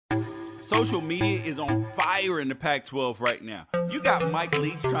Social media is on fire in the Pac-12 right now. You got Mike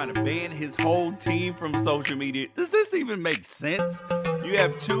Leach trying to ban his whole team from social media. Does this even make sense? You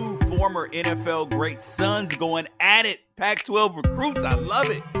have two former NFL great sons going at it. Pac-12 recruits, I love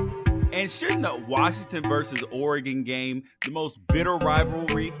it. And shouldn't the Washington versus Oregon game, the most bitter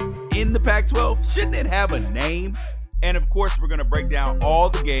rivalry in the Pac-12, shouldn't it have a name? And of course, we're going to break down all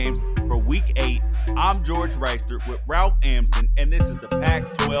the games for Week 8. I'm George Reister with Ralph Amsden, and this is the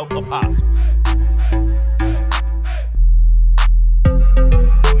Pac-12 Apostles.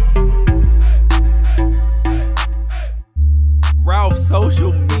 Ralph,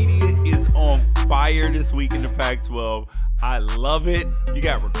 social media is on fire this week in the Pac-12. I love it. You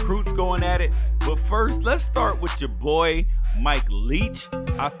got recruits going at it. But first, let's start with your boy, Mike Leach.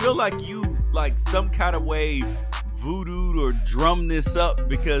 I feel like you, some kind of way, voodooed or drummed this up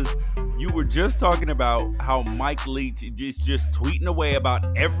because you were just talking about how Mike Leach is just tweeting away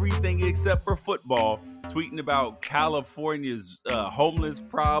about everything except for football, tweeting about California's homeless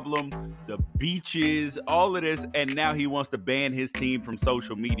problem, the beaches, all of this, and now he wants to ban his team from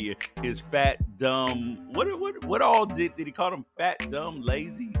social media. His fat, dumb, what all did he call them? Fat, dumb,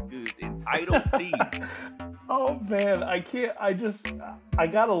 lazy, entitled team. Oh man, I can't. I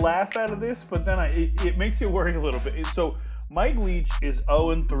got a laugh out of this, but then it makes you worry a little bit. So Mike Leach is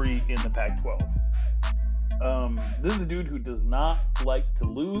 0-3 in the Pac-12. This is a dude who does not like to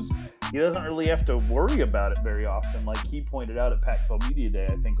lose. He doesn't really have to worry about it very often. Like he pointed out at Pac-12 Media Day,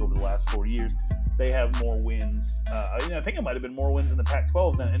 I think over the last 4 years, they have more wins. I think it might have been more wins in the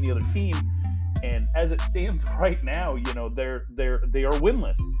Pac-12 than any other team. And as it stands right now, they are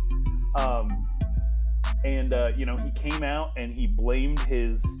winless. He came out and he blamed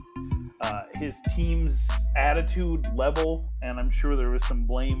his team's attitude level, and I'm sure there was some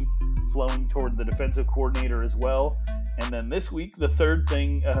blame flowing toward the defensive coordinator as well. And then this week, the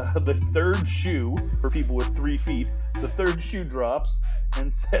third shoe for people with 3 feet, the third shoe drops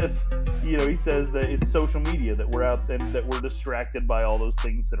and says, he says that it's social media that we're out and that we're distracted by all those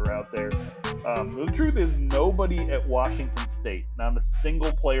things that are out there. The truth is, nobody at Washington State, not a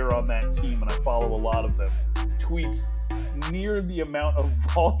single player on that team, and I follow a lot of them, tweets near the amount of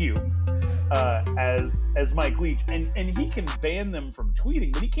volume as Mike Leach, and he can ban them from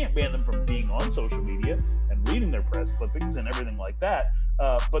tweeting, but he can't ban them from being on social media and reading their press clippings and everything like that.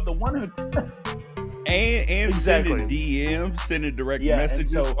 But the one who and exactly. Sending DMs, sending direct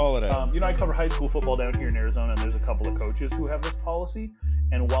messages, all of that. I cover high school football down here in Arizona, and there's a couple of coaches who have this policy.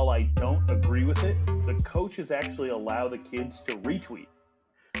 And while I don't agree with it, the coaches actually allow the kids to retweet.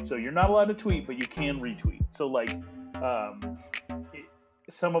 So you're not allowed to tweet, but you can retweet. So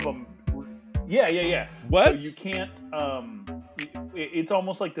some of them, yeah. What? So you can't. It's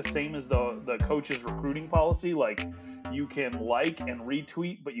almost like the same as the coach's recruiting policy. Like you can like and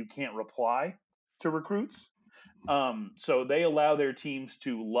retweet, but you can't reply to recruits. So they allow their teams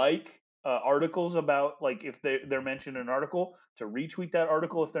to like articles about, if they're mentioned in an article, to retweet that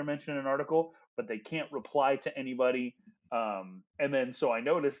article if they're mentioned in an article, but they can't reply to anybody. And then so I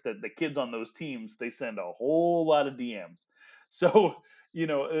noticed that the kids on those teams, they send a whole lot of DMs. So,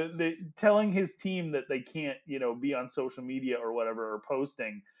 telling his team that they can't, be on social media or whatever or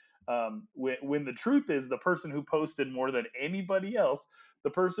posting, when the truth is the person who posted more than anybody else, the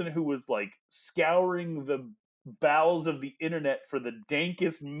person who was scouring the bowels of the internet for the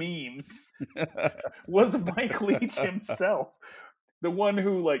dankest memes was Mike Leach himself. The one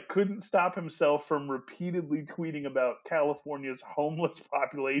who couldn't stop himself from repeatedly tweeting about California's homeless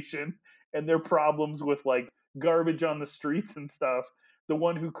population and their problems with garbage on the streets and stuff. The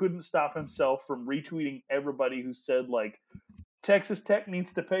one who couldn't stop himself from retweeting everybody who said Texas Tech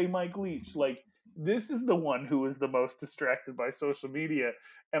needs to pay Mike Leach. This is the one who is the most distracted by social media.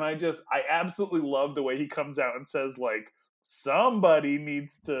 And I absolutely love the way he comes out and says somebody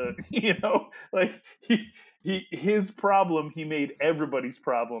needs to, his problem, he made everybody's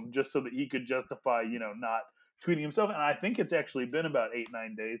problem just so that he could justify, not tweeting himself. And I think it's actually been about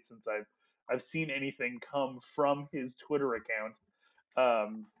 8-9 days since I've seen anything come from his Twitter account.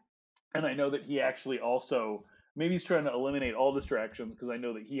 And I know that he actually also, maybe he's trying to eliminate all distractions, because I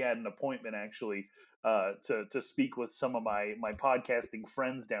know that he had an appointment actually to speak with some of my podcasting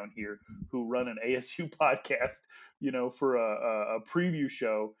friends down here who run an ASU podcast, for a preview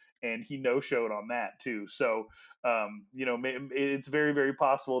show, and he no-showed on that too. So, it's very, very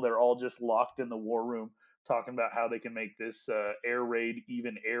possible they're all just locked in the war room talking about how they can make this air raid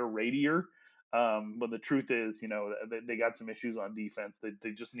even air raidier. But the truth is, they got some issues on defense that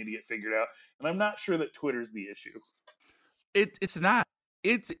they just need to get figured out. And I'm not sure that Twitter's the issue. It's not.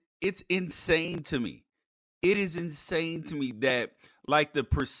 It's insane to me It is insane to me that like the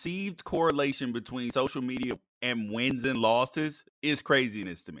perceived correlation between social media and wins and losses is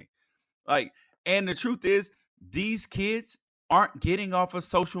craziness to me. Like, and the truth is, these kids aren't getting off of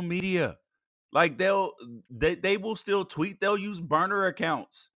social media. Like they will still tweet. They'll use burner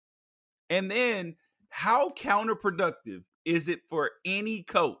accounts. And then how counterproductive is it for any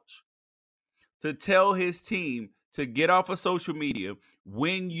coach to tell his team to get off of social media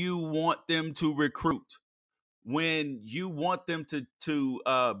when you want them to recruit? When you want them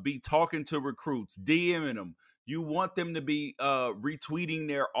to be talking to recruits, DMing them, you want them to be retweeting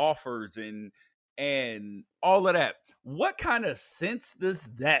their offers and all of that. What kind of sense does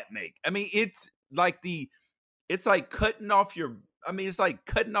that make? I mean, it's like cutting off your. I mean, it's like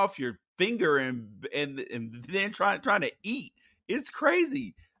cutting off your finger and then trying to eat. It's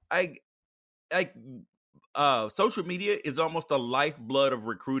crazy. Like social media is almost the lifeblood of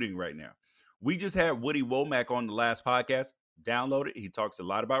recruiting right now. We just had Woody Womack on the last podcast. Download it. He talks a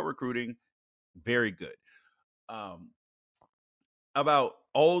lot about recruiting. Very good. About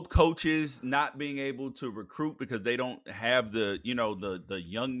old coaches not being able to recruit because they don't have the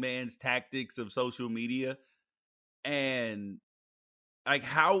young man's tactics of social media. And like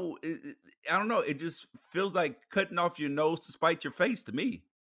how, I don't know, it just feels like cutting off your nose to spite your face to me.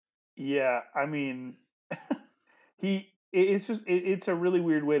 Yeah, I mean, it's a really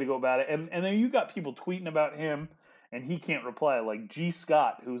weird way to go about it. And then you got people tweeting about him and he can't reply. Like G.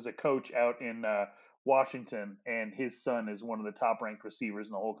 Scott, who's a coach out in Washington, and his son is one of the top ranked receivers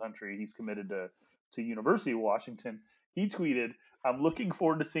in the whole country. He's committed to University of Washington. He tweeted, "I'm looking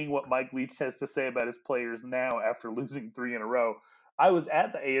forward to seeing what Mike Leach has to say about his players now after losing 3 in a row." I was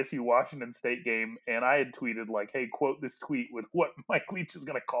at the ASU Washington State game, and I had tweeted like, "Hey, quote this tweet with what Mike Leach is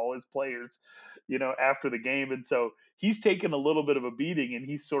going to call his players, after the game." And so he's taken a little bit of a beating, and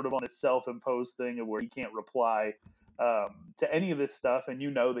he's sort of on his self-imposed thing of where he can't reply to any of this stuff. And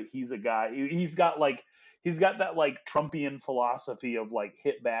that he's a guy. He's got that like Trumpian philosophy of like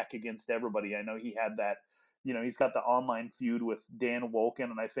hit back against everybody. I know he had that. He's got the online feud with Dan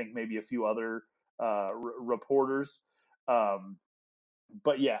Wolken and I think maybe a few other reporters.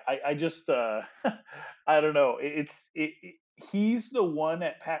 But yeah, I just I don't know. He's the one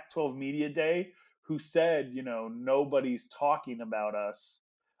at Pac-12 Media Day who said, nobody's talking about us.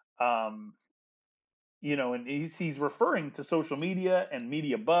 And he's referring to social media and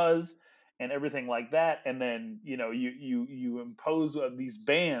media buzz and everything like that. And then, you impose these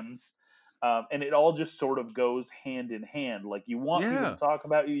bans, and it all just sort of goes hand in hand. Like you want people to talk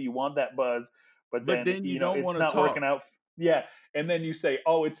about you, you want that buzz, but then you don't it's not working out. Yeah. And then you say,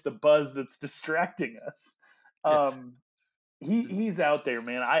 "Oh, it's the buzz that's distracting us." Yeah. He's out there,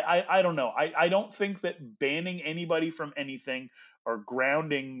 man. I don't know. I don't think that banning anybody from anything or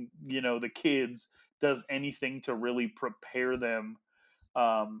grounding, the kids does anything to really prepare them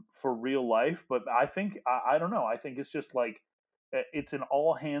for real life. But I think I don't know. I think it's just like it's an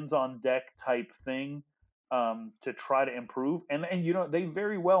all hands on deck type thing to try to improve, and they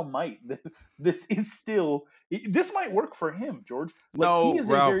very well might. This might work for him, George. Like he is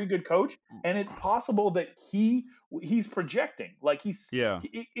Ralph, a very good coach, and it's possible that he's projecting. Like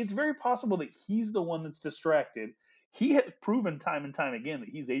it's very possible that he's the one that's distracted. He has proven time and time again that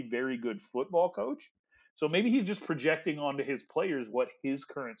he's a very good football coach. So maybe he's just projecting onto his players what his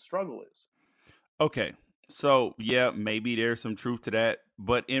current struggle is. Okay. So, yeah, maybe there's some truth to that.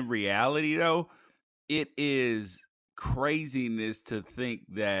 But in reality, though, it is craziness to think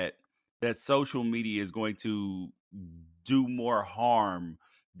that social media is going to do more harm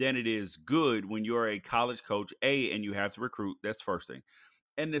than it is good when you're a college coach, and you have to recruit. That's first thing.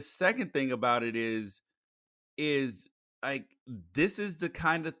 And the second thing about it is like this is the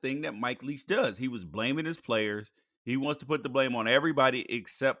kind of thing that Mike Leach does. He was blaming his players. He wants to put the blame on everybody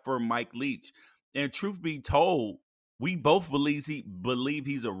except for Mike Leach. And truth be told, we both believe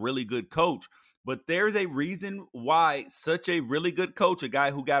he's a really good coach. But there's a reason why such a really good coach, a guy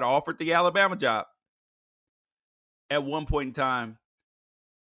who got offered the Alabama job at one point in time,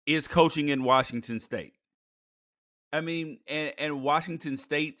 is coaching in Washington State. I mean, and Washington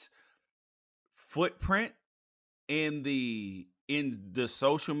State's footprint in the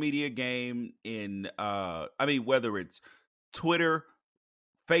social media game, whether it's Twitter,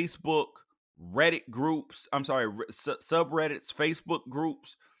 Facebook, Reddit groups, subreddits, Facebook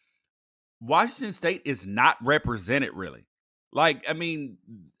groups, Washington State is not represented really. Like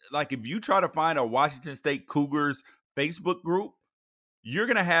if you try to find a Washington State Cougars Facebook group, you're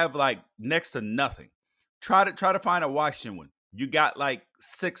gonna have like next to nothing. Try to find a Washington one. You got like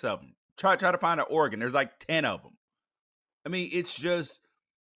 6 of them. Try to find an Oregon. There's like 10 of them. I mean, it's just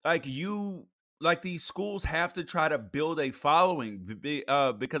like like these schools have to try to build a following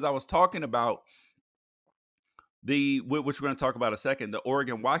because I was talking about which we're going to talk about in a second, the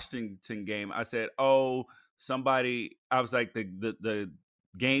Oregon Washington game. I said, oh, I was like, the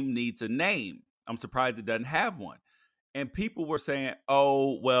game needs a name. I'm surprised it doesn't have one. And people were saying,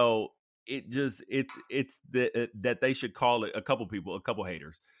 oh, well, that they should call it, a couple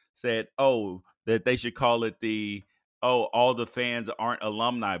haters said, oh, that they should call it all the fans aren't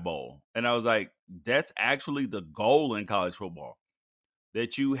alumni bowl. And I was like, that's actually the goal in college football,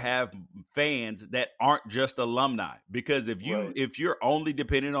 that you have fans that aren't just alumni. Because if you're only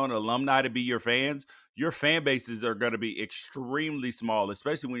dependent on alumni to be your fans, your fan bases are going to be extremely small,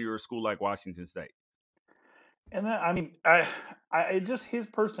 especially when you're a school like Washington State. And then, I mean, just his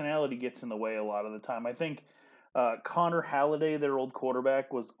personality gets in the way a lot of the time. I think Connor Halliday, their old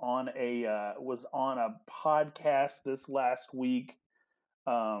quarterback, was on a podcast this last week,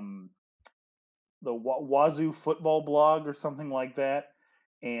 the Wazoo football blog or something like that,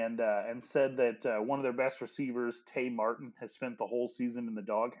 and said that one of their best receivers, Tay Martin, has spent the whole season in the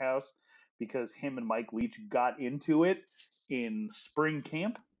doghouse because him and Mike Leach got into it in spring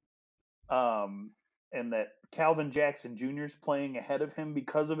camp. And that Calvin Jackson Jr. is playing ahead of him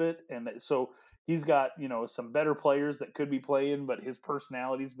because of it, and so he's got some better players that could be playing, but his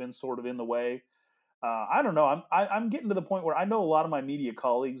personality's been sort of in the way. I don't know. I'm getting to the point where I know a lot of my media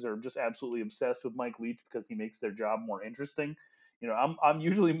colleagues are just absolutely obsessed with Mike Leach because he makes their job more interesting. I'm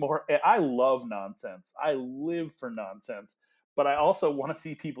usually more. I love nonsense. I live for nonsense, but I also want to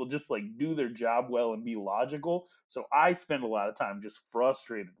see people just like do their job well and be logical. So I spend a lot of time just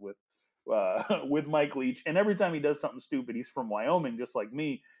frustrated with Mike Leach, and every time he does something stupid, he's from Wyoming, just like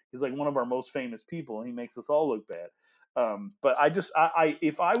me. He's like one of our most famous people, and he makes us all look bad. But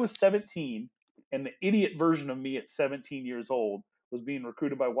if I was 17 and the idiot version of me at 17 years old was being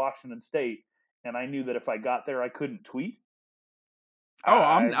recruited by Washington State, and I knew that if I got there, I couldn't tweet. Oh,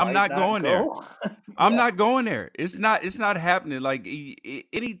 I'm not going there. Yeah. I'm not going there. It's not happening. Like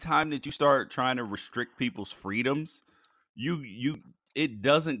any time that you start trying to restrict people's freedoms, it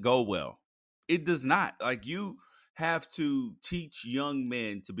doesn't go well. It does not. Like, you have to teach young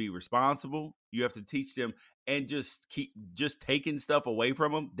men to be responsible. You have to teach them, and just keep taking stuff away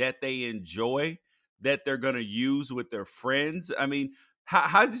from them that they enjoy, that they're going to use with their friends. I mean,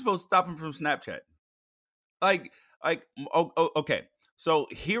 how is he supposed to stop them from Snapchat? Okay. So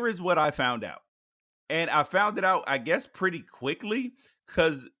here is what I found out. And I found it out, I guess, pretty quickly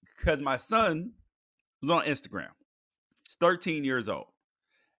because my son was on Instagram. He's 13 years old.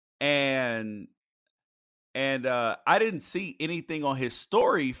 And I didn't see anything on his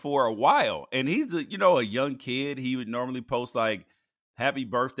story for a while. And he's a young kid. He would normally post like happy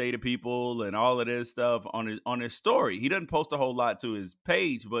birthday to people and all of this stuff on his story. He doesn't post a whole lot to his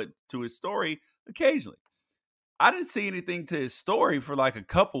page, but to his story occasionally. I didn't see anything to his story for like a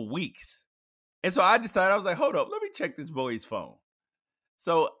couple weeks. And so I decided, I was like, hold up, let me check this boy's phone.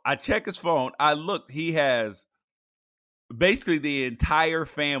 So I check his phone. I looked, he has basically the entire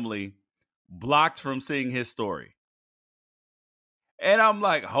family blocked from seeing his story. And I'm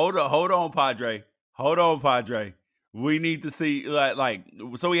like, hold on, Padre. Hold on, Padre. We need to see,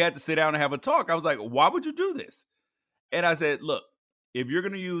 so we had to sit down and have a talk. I was like, why would you do this? And I said, look, if you're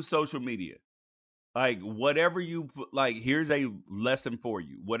going to use social media, like whatever you put, like, here's a lesson for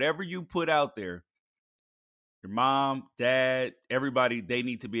you. Whatever you put out there, your mom, dad, everybody, they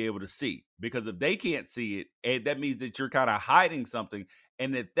need to be able to see. Because if they can't see it, that means that you're kind of hiding something.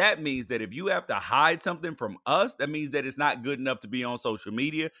 And if that means that if you have to hide something from us, that means that it's not good enough to be on social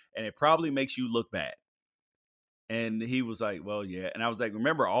media, and it probably makes you look bad. And he was like, well, yeah. And I was like,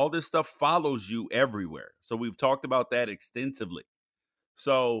 remember, all this stuff follows you everywhere. So we've talked about that extensively.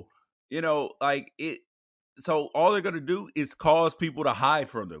 So, so all they're going to do is cause people to hide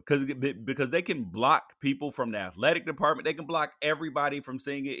from them because they can block people from the athletic department. They can block everybody from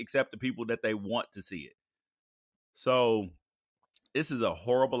seeing it except the people that they want to see it. So this is a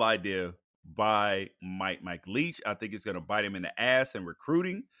horrible idea by Mike Leach. I think it's going to bite him in the ass in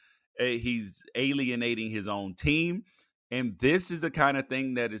recruiting. He's alienating his own team. And this is the kind of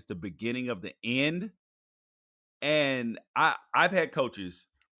thing that is the beginning of the end. And I've had coaches,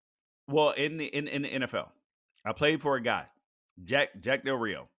 well, in the NFL, I played for a guy, Jack Del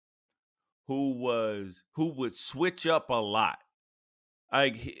Rio, who would switch up a lot.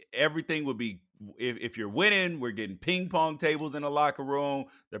 Like, everything would be, if you're winning, we're getting ping pong tables in the locker room.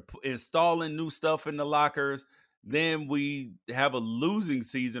 They're installing new stuff in the lockers. Then we have a losing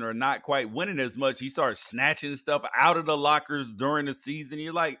season or not quite winning as much. He starts snatching stuff out of the lockers during the season.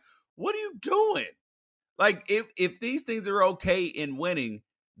 You're like, what are you doing? Like, if these things are okay in winning,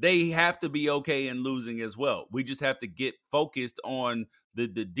 they have to be okay in losing as well. We just have to get focused on the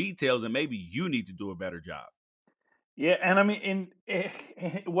details, and maybe you need to do a better job. Yeah, and I mean,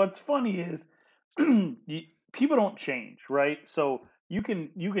 what's funny is people don't change, right? So you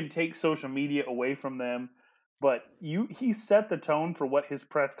can take social media away from them, but he set the tone for what his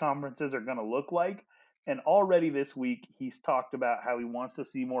press conferences are going to look like, and already this week he's talked about how he wants to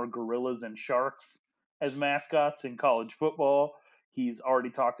see more gorillas and sharks as mascots in college football. He's already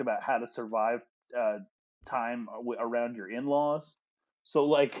talked about how to survive uh, time around your in-laws. So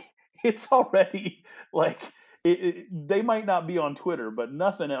like, it's already like they might not be on Twitter, but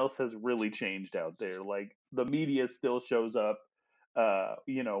nothing else has really changed out there. Like the media still shows up,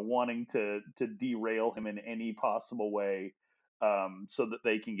 wanting to derail him in any possible way, so that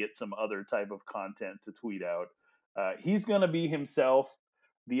they can get some other type of content to tweet out. He's gonna be himself.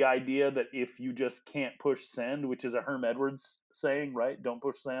 The idea that if you just can't push send, which is a Herm Edwards saying, right? Don't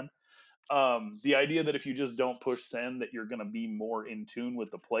push send. The idea that if you just don't push send, that you're going to be more in tune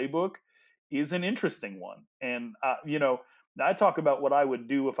with the playbook is an interesting one. And I talk about what I would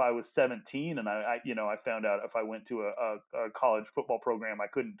do if I was 17, and I found out if I went to a college football program, I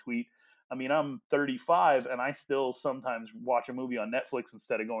couldn't tweet. I mean, I'm 35, and I still sometimes watch a movie on Netflix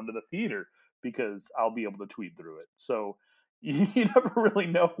instead of going to the theater because I'll be able to tweet through it. So you never really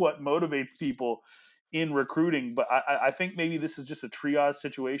know what motivates people in recruiting, but I think maybe this is just a triage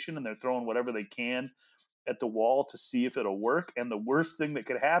situation, and they're throwing whatever they can at the wall to see if it'll work. And the worst thing that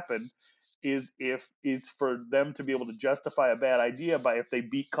could happen is for them to be able to justify a bad idea by if they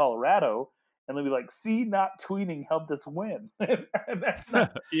beat Colorado, and they'll be like, "See, not tweeting helped us win." And that's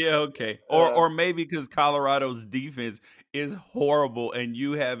not. Yeah, okay. Uh, Or maybe because Colorado's defense is horrible, and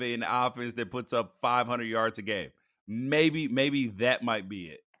you have an offense that puts up 500 yards a game. Maybe that might be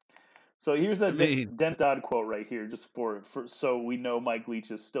it. So here's the I mean, Dennis Dodd quote right here, just for so we know Mike Leach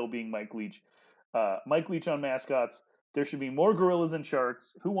is still being Mike Leach. Mike Leach on mascots. There should be more gorillas and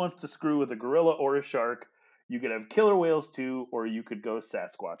sharks. Who wants to screw with a gorilla or a shark? You could have killer whales too, or you could go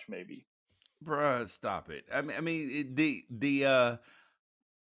Sasquatch maybe. bruh, stop it.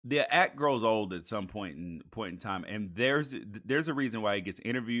 The act grows old at some point in time, and there's a reason why he gets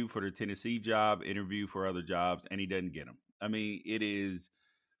interviewed for the Tennessee job, interviewed for other jobs, and he doesn't get them. I mean, it is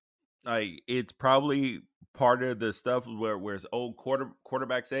like it's probably part of the stuff where his old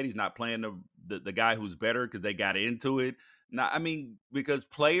quarterback said he's not playing the guy who's better because they got into it. Not, I mean, because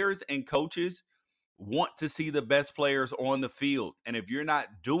players and coaches want to see the best players on the field, and if you're not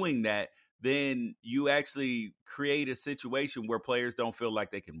doing that, then you actually create a situation where players don't feel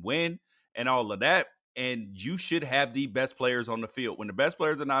like they can win and all of that. And you should have the best players on the field. When the best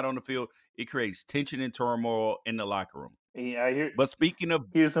players are not on the field, it creates tension and turmoil in the locker room. Yeah, But speaking of,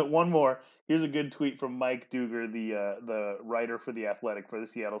 here's one more. Here's a good tweet from Mike Duger, the writer for the Athletic for the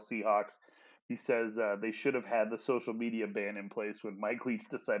Seattle Seahawks. He says they should have had the social media ban in place when Mike Leach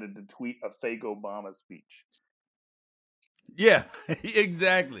decided to tweet a fake Obama speech. yeah,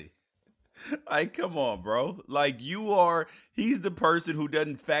 exactly. Like, come on, bro. Like, he's the person who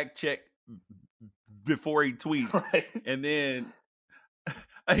doesn't fact check before he tweets. Right. And then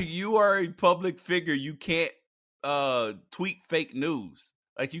you are a public figure. You can't tweet fake news.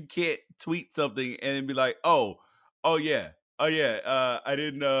 Like, you can't tweet something and be like, oh yeah. I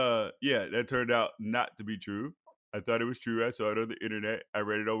didn't yeah, that turned out not to be true. I thought it was true. I saw it on the internet. I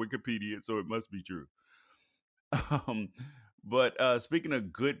read it on Wikipedia, so it must be true. But speaking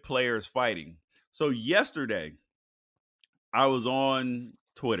of good players fighting, so yesterday I was on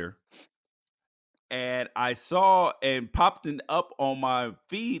Twitter and I saw and popped up on my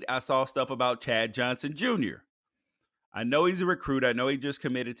feed. I saw stuff about Chad Johnson Jr. I know he's a recruit. I know he just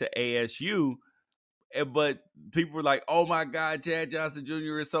committed to ASU, but people were like, "Oh my God, Chad Johnson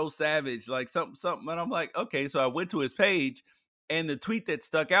Jr. is so savage!" Like something. And I'm like, okay. So I went to his page, and the tweet that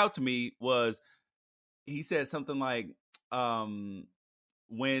stuck out to me was he said something like,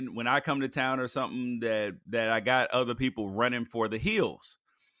 when I come to town or something that I got other people running for the hills.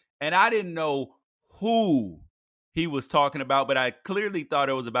 And I didn't know who he was talking about, but I clearly thought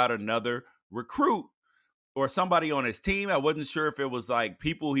it was about another recruit or somebody on his team. I wasn't sure if it was like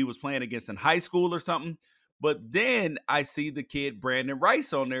people he was playing against in high school or something. But then I see the kid Brandon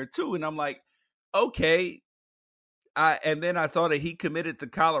Rice on there too. And I'm like, okay. And then I saw that he committed to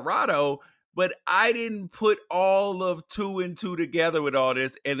Colorado, but I didn't put all of 2 and 2 together with all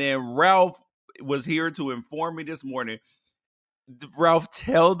this. And then Ralph was here to inform me this morning. Ralph,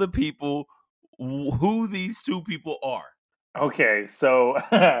 tell the people who these two people are. Okay, so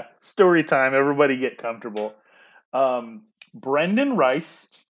story time. Everybody get comfortable. Brendan Rice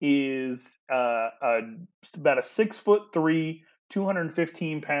is about a 6'3",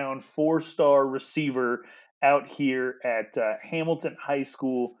 215-pound, 4-star receiver out here at Hamilton High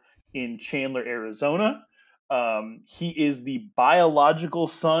School in Chandler, Arizona. He is the biological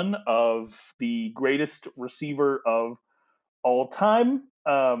son of the greatest receiver of all time,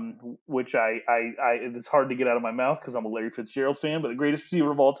 which it's hard to get out of my mouth because I'm a Larry Fitzgerald fan, but the greatest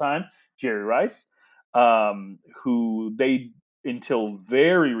receiver of all time, Jerry Rice, who they, until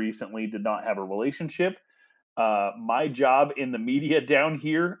very recently, did not have a relationship. My job in the media down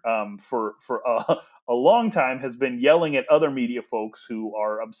here for a long time has been yelling at other media folks who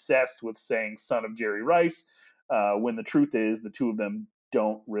are obsessed with saying son of Jerry Rice, when the truth is the two of them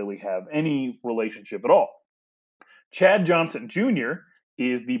don't really have any relationship at all. Chad Johnson Jr.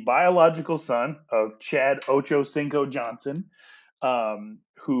 is the biological son of Chad Ocho Cinco Johnson,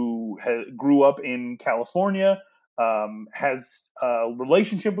 who grew up in California, has a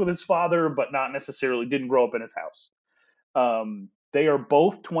relationship with his father, but not necessarily didn't grow up in his house. They are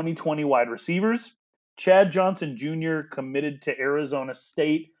both 2020 wide receivers. Chad Johnson Jr. committed to Arizona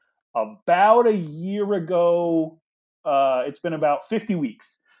State about a year ago. It's been about 50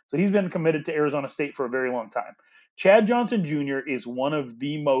 weeks. So he's been committed to Arizona State for a very long time. Chad Johnson Jr. is one of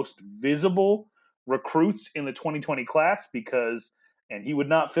the most visible recruits in the 2020 class because, and he would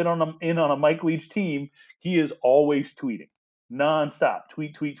not fit on a Mike Leach team, he is always tweeting, nonstop,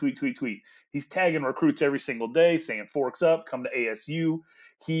 tweet. He's tagging recruits every single day, saying forks up, come to ASU.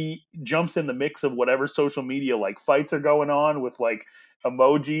 He jumps in the mix of whatever social media like fights are going on with like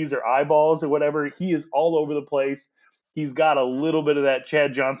emojis or eyeballs or whatever. He is all over the place. He's got a little bit of that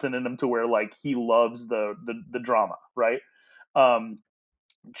Chad Johnson in him to where like he loves the drama, right?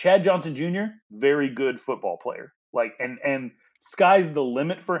 Chad Johnson Jr., very good football player. Like and sky's the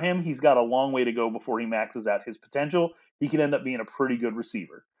limit for him. He's got a long way to go before he maxes out his potential. He could end up being a pretty good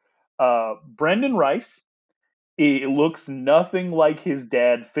receiver. Brendan Rice, it looks nothing like his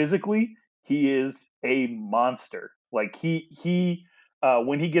dad physically. He is a monster. Like he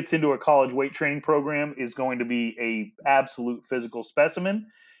when he gets into a college weight training program, is going to be a absolute physical specimen.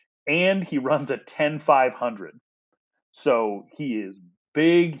 And he runs a 10.500. So he is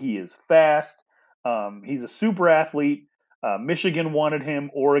big. He is fast. He's a super athlete. Michigan wanted him.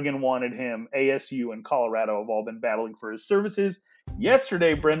 Oregon wanted him. ASU and Colorado have all been battling for his services.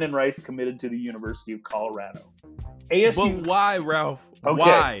 Yesterday, Brendan Rice committed to the University of Colorado. ASU, but why, Ralph? Okay.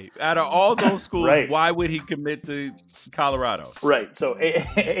 Why? Out of all those schools, right. Why would he commit to Colorado? Right. So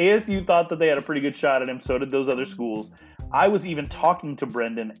ASU thought that they had a pretty good shot at him. So did those other schools. I was even talking to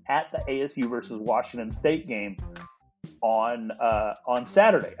Brendan at the ASU versus Washington State game on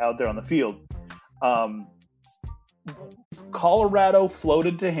Saturday out there on the field. Colorado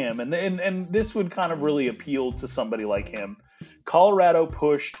floated to him, and this would kind of really appeal to somebody like him. Colorado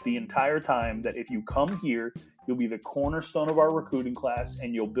pushed the entire time that if you come here, you'll be the cornerstone of our recruiting class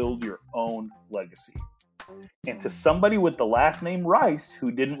and you'll build your own legacy. And to somebody with the last name Rice,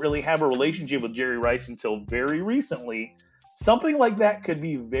 who didn't really have a relationship with Jerry Rice until very recently, something like that could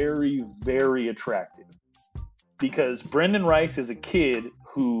be very, very attractive. Because Brendan Rice is a kid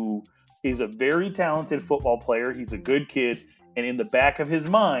who is a very talented football player. He's a good kid. And in the back of his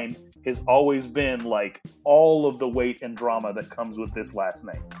mind has always been like all of the weight and drama that comes with this last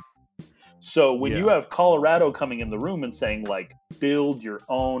name. So when you have Colorado coming in the room and saying like, build your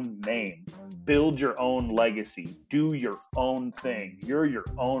own name, build your own legacy, do your own thing, you're your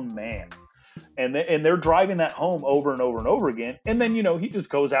own man. And they're driving that home over and over and over again. And then, he just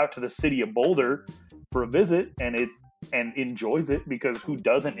goes out to the city of Boulder for a visit and enjoys it, because who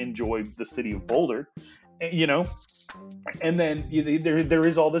doesn't enjoy the city of Boulder, And then there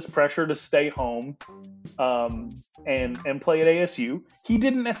is all this pressure to stay home and play at ASU. He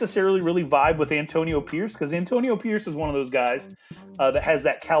didn't necessarily really vibe with Antonio Pierce, because Antonio Pierce is one of those guys that has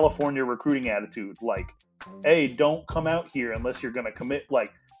that California recruiting attitude. Like, hey, don't come out here unless you're going to commit.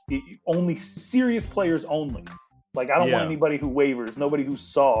 Like, only serious players only. Like, I don't want anybody who wavers, nobody who's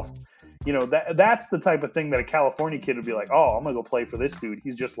soft. That's the type of thing that a California kid would be like, oh, I'm going to go play for this dude.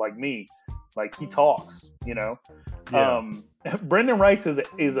 He's just like me. Like, he talks, Brendan Rice is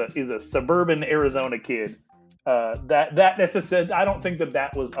a suburban Arizona kid. That necessarily, I don't think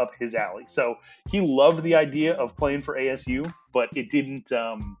that was up his alley. So he loved the idea of playing for ASU, but it didn't,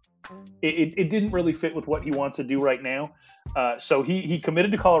 it didn't really fit with what he wants to do right now. So he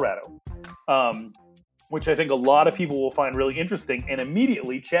committed to Colorado, which I think a lot of people will find really interesting. And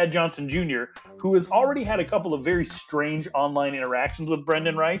immediately, Chad Johnson Jr., who has already had a couple of very strange online interactions with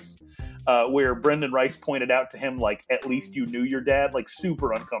Brendan Rice, where Brendan Rice pointed out to him, like, at least you knew your dad, like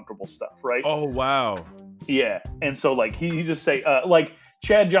super uncomfortable stuff, right? Oh, wow. Yeah. And so, like, he just say, like,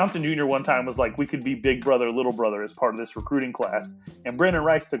 Chad Johnson Jr. one time was like, we could be big brother, little brother as part of this recruiting class. And Brendan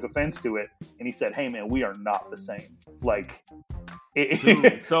Rice took offense to it. And he said, hey, man, we are not the same. Like,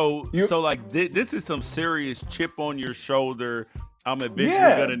 dude, so like, this is some serious chip on your shoulder. I'm eventually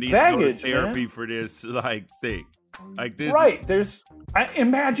going to need to go to therapy, man, for this, like, thing. Like this. Right.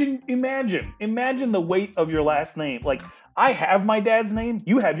 Imagine the weight of your last name. Like, I have my dad's name.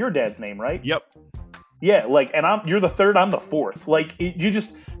 You have your dad's name, right? Yep. Yeah, like, and you're the third, I'm the fourth. Like,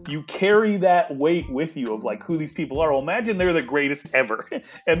 you carry that weight with you of, like, who these people are. Well, imagine they're the greatest ever,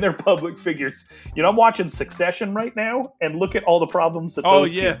 and they're public figures. You know, I'm watching Succession right now, and look at all the problems that those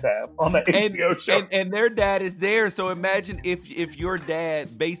kids have on that HBO show. And their dad is there, so imagine if your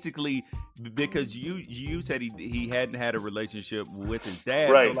dad basically, because you said he hadn't had a relationship with his dad,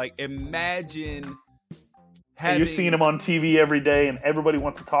 right. So, like, imagine... You're seeing him on TV every day, and everybody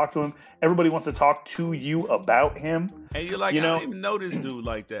wants to talk to him. Everybody wants to talk to you about him. And you're like, I don't even know this dude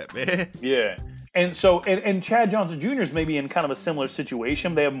like that, man. Yeah. And so, and Chad Johnson Jr. is maybe in kind of a similar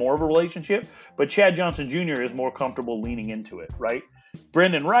situation. They have more of a relationship, but Chad Johnson Jr. is more comfortable leaning into it, right?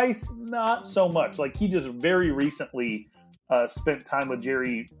 Brendan Rice, not so much. Like, he just very recently spent time with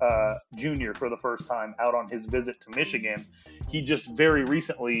Jerry Jr. for the first time out on his visit to Michigan. He just very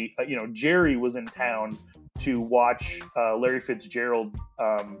recently, Jerry was in town to watch Larry Fitzgerald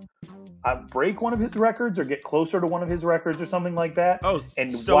break one of his records or get closer to one of his records or something like that. Oh,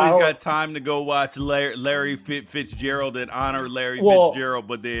 and so he's got time to go watch Larry Fitzgerald and honor Larry Fitzgerald,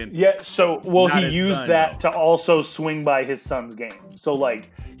 but then... Yeah, he used that to also swing by his son's game. So,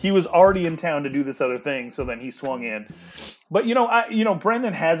 like, he was already in town to do this other thing, so then he swung in. But,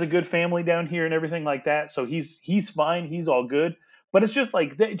 Brendan has a good family down here and everything like that, so he's fine, he's all good. But it's just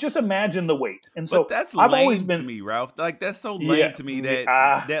like, just imagine the weight. And so, but that's lame, I've always been to me, Ralph. Like, that's so lame to me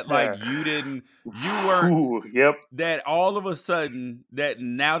that like you weren't. Yep. That all of a sudden, that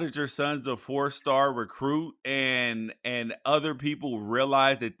now that your son's a 4-star recruit and other people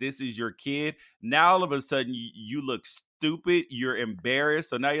realize that this is your kid, now all of a sudden you look stupid. You're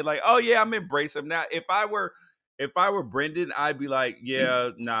embarrassed. So now you're like, oh yeah, I'm embracing him. Now if I were Brendan, I'd be like, yeah,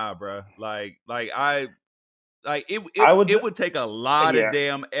 nah, bro. It would take a lot of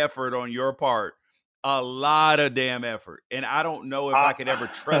damn effort on your part, a lot of damn effort, and I don't know if I could ever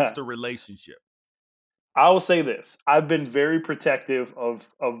trust a relationship. I will say this: I've been very protective of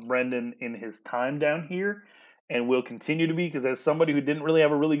Brendan in his time down here, and will continue to be, because as somebody who didn't really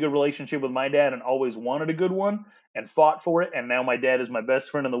have a really good relationship with my dad and always wanted a good one and fought for it, and now my dad is my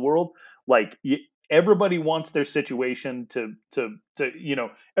best friend in the world. Like, everybody wants their situation to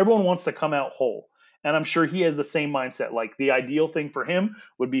everyone wants to come out whole. And I'm sure he has the same mindset. Like, the ideal thing for him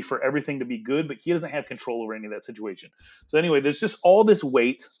would be for everything to be good, but he doesn't have control over any of that situation. So anyway, there's just all this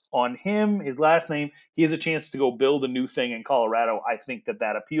weight on him, his last name. He has a chance to go build a new thing in Colorado. I think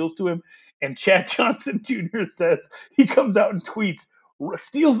that appeals to him. And Chad Johnson Jr. says, he comes out and tweets,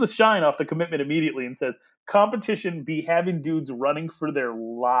 steals the shine off the commitment immediately and says, competition be having dudes running for their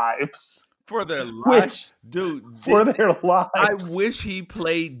lives. For their lives, dude. For their lives. I wish he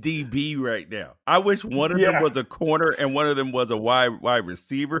played DB right now. I wish one of them was a corner and one of them was a wide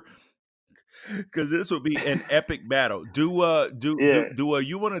receiver, because this would be an epic battle. Do you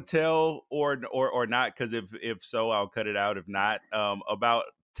want to tell or not? Because if so, I'll cut it out. If not, about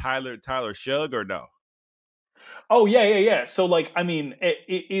Tyler Shugg or no? Oh yeah. So, like, I mean,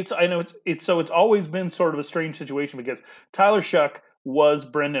 it's always been sort of a strange situation, because Tyler Shugg was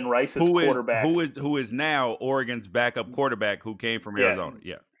Brendan Rice's quarterback, who is now Oregon's backup quarterback, who came from Arizona.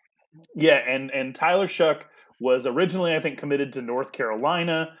 Yeah, and Tyler Shugg was originally, I think, committed to North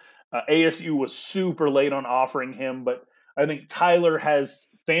Carolina. ASU was super late on offering him, but I think Tyler has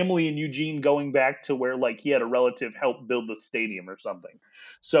family in Eugene going back to where, like, he had a relative help build the stadium or something.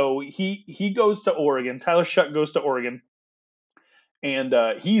 So he goes to Oregon. Tyler Shugg goes to Oregon, and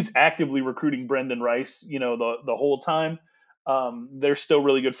he's actively recruiting Brendan Rice, the whole time. They're still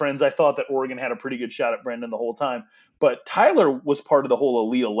really good friends. I thought that Oregon had a pretty good shot at Brendan the whole time, but Tyler was part of the whole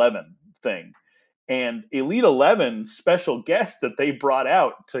Elite 11 thing, and Elite 11 special guest that they brought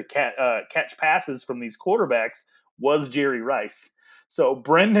out to catch passes from these quarterbacks was Jerry Rice. So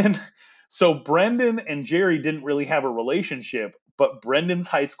Brendan and Jerry didn't really have a relationship, but Brendan's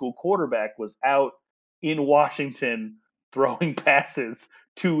high school quarterback was out in Washington throwing passes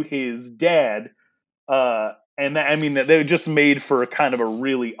to his dad, and that, I mean, that they just made for a kind of a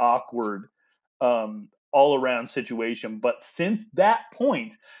really awkward all-around situation. But since that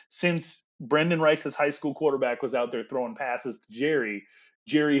point, since Brendan Rice's high school quarterback was out there throwing passes to Jerry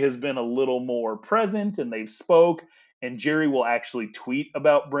Jerry has been a little more present and they've spoke, and Jerry will actually tweet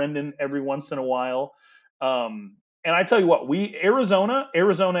about Brendan every once in a while. And I tell you what,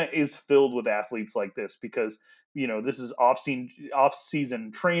 Arizona is filled with athletes like this because this is off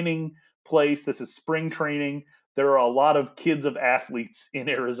season training place. This is spring training. There are a lot of kids of athletes in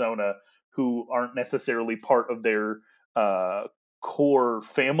Arizona who aren't necessarily part of their core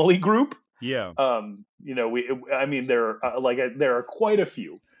family group. Yeah. There are quite a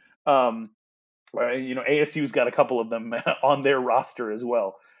few. ASU's got a couple of them on their roster as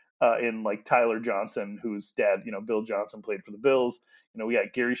well. In like Tyler Johnson, whose dad, Bill Johnson, played for the Bills. We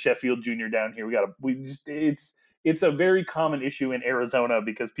got Gary Sheffield Jr. down here. It's a very common issue in Arizona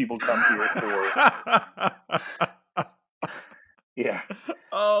because people come here for. Yeah.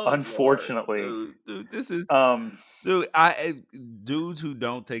 Oh, unfortunately, dude, this is dudes who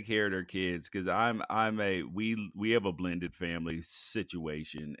don't take care of their kids, because we have a blended family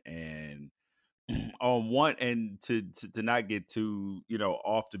situation, and on one, and to not get too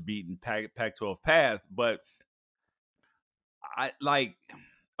off the beaten Pac-12 path, but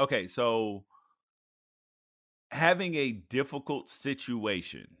okay, so having a difficult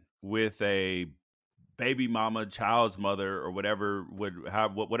situation with a baby mama, child's mother, or whatever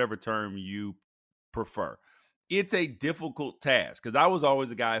term you prefer, it's a difficult task, because I was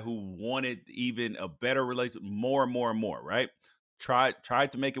always a guy who wanted even a better relationship, more and more and more, right? Tried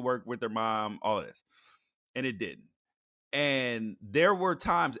to make it work with their mom, all of this, and it didn't. And there were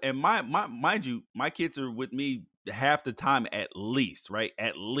times, and mind you, my kids are with me half the time at least, right?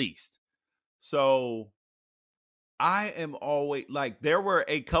 At least. So I am always there were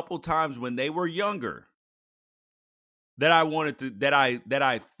a couple times when they were younger that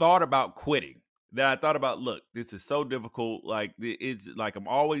I thought about quitting. That I thought about, look, this is so difficult. It's like I'm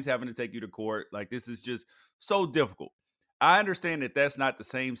always having to take you to court. Like, this is just so difficult. I understand that that's not the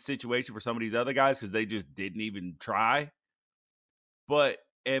same situation for some of these other guys because they just didn't even try. But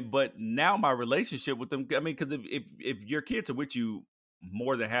now my relationship with them, I mean, because if your kids are with you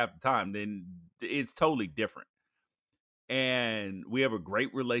more than half the time, then it's totally different. And we have a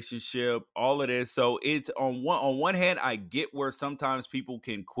great relationship, all of this. So it's on one hand, I get where sometimes people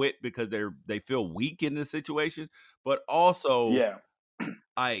can quit because they feel weak in this situation, but also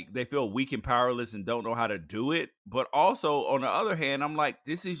they feel weak and powerless and don't know how to do it. But also on the other hand, I'm like,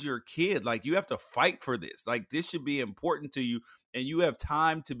 this is your kid. Like, you have to fight for this. Like, this should be important to you, and you have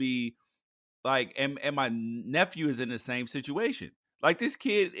time to be like. And my nephew is in the same situation. Like, this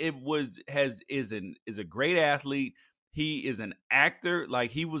kid is a great athlete. He is an actor.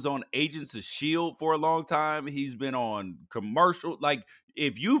 Like, he was on Agents of S.H.I.E.L.D. for a long time. He's been on commercial. Like,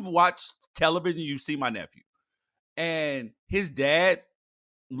 if you've watched television, you see my nephew. And his dad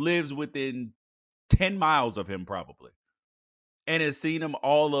lives within 10 miles of him probably, and has seen him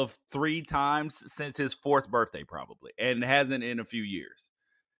all of 3 times since his 4th birthday probably, and hasn't in a few years.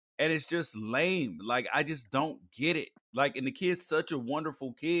 And it's just lame. Like, I just don't get it. Like, and the kid's such a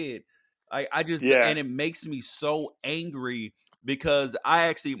wonderful kid. And it makes me so angry because I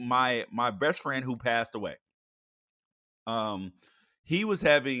actually, my best friend who passed away, he was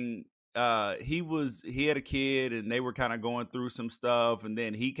having, he had a kid, and they were kind of going through some stuff, and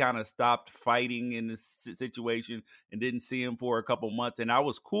then he kind of stopped fighting in this situation and didn't see him for a couple months. And I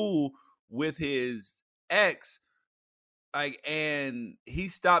was cool with his ex, and he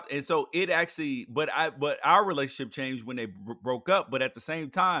stopped, and so it actually, but our relationship changed when they broke up. But at the same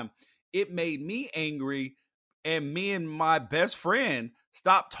time, it made me angry, and me and my best friend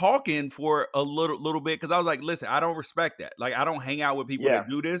stopped talking for a little bit because I was like, listen, I don't respect that. Like, I don't hang out with people that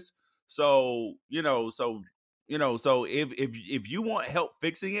do this. So so if you want help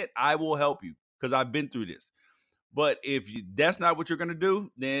fixing it, I will help you because I've been through this. But if that's not what you're gonna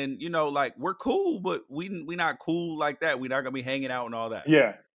do, then we're cool, but we not cool like that. We're not gonna be hanging out and all that.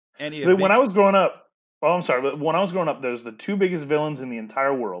 Yeah. And when I was growing up, I'm sorry, but when I was growing up, there's the 2 biggest villains in the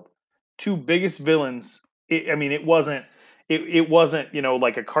entire world. 2 biggest villains. It wasn't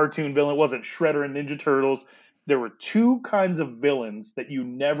like a cartoon villain. It wasn't Shredder and Ninja Turtles. There were 2 kinds of villains that you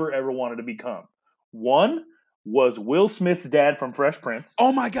never ever wanted to become. One was Will Smith's dad from Fresh Prince.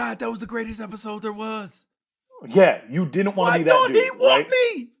 Oh my God, that was the greatest episode there was. Yeah, you didn't want to be that dude. Why don't he want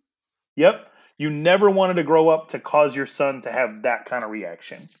me? Yep. You never wanted to grow up to cause your son to have that kind of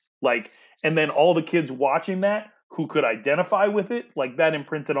reaction. And then all the kids watching that who could identify with it, that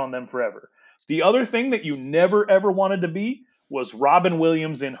imprinted on them forever. The other thing that you never ever wanted to be was Robin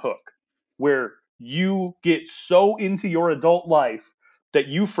Williams in Hook, where you get so into your adult life that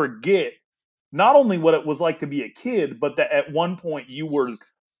you forget not only what it was like to be a kid, but that at one point you were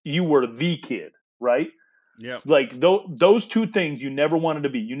the kid, right? Yeah. Like those two things you never wanted to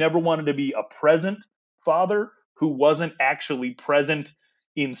be. You never wanted to be a present father who wasn't actually present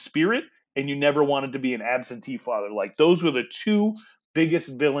in spirit, and you never wanted to be an absentee father. Like those were the two biggest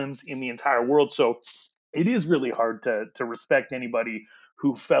villains in the entire world. So it is really hard to respect anybody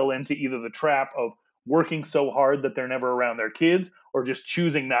who fell into either the trap of working so hard that they're never around their kids or just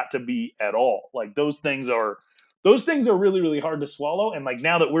choosing not to be at all. Like those things are really really hard to swallow, and like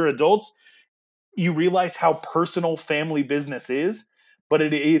now that we're adults, you realize how personal family business is, but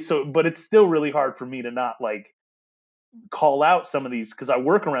it is so but it's still really hard for me to not like call out some of these because I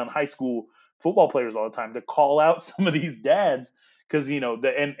work around high school football players all the time to call out some of these dads because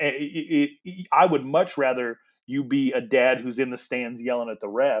I would much rather you be a dad who's in the stands yelling at the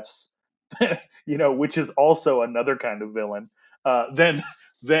refs, which is also another kind of villain,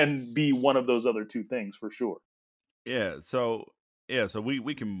 than be one of those other two things for sure. Yeah. So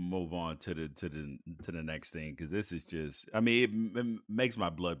we can move on to the next thing because this is just, I mean, it makes my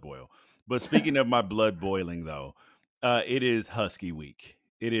blood boil. But speaking of my blood boiling, though, it is Husky week.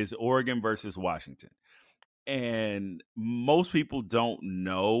 It is Oregon versus Washington, and most people don't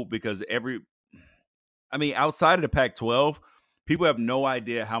know because outside of the Pac-12, people have no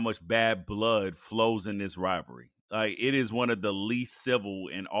idea how much bad blood flows in this rivalry. Like it is one of the least civil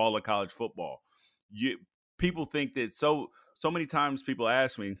in all of college football. You People think that so many times people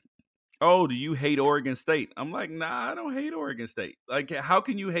ask me, "Oh, do you hate Oregon State?" I'm like, "Nah, I don't hate Oregon State." Like, how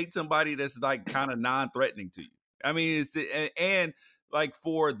can you hate somebody that's like kind of non-threatening to you? I mean, and like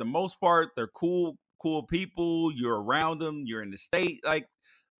for the most part, they're cool people. You're around them. You're in the state. Like,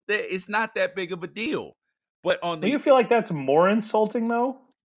 it's not that big of a deal. But on Do you the feel like that's more insulting though?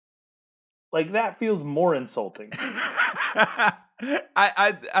 Like that feels more insulting.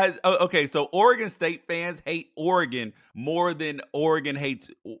 Okay, so Oregon State fans hate Oregon more than Oregon hates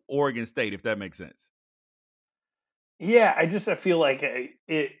Oregon State, if that makes sense. Yeah, I feel like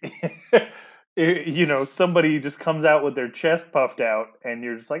somebody just comes out with their chest puffed out, and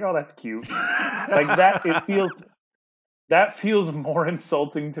you're just like, oh, that's cute. Like that, that feels more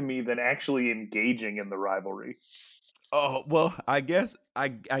insulting to me than actually engaging in the rivalry. Oh well, I guess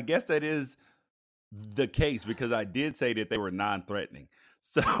that is the case because I did say that they were non-threatening.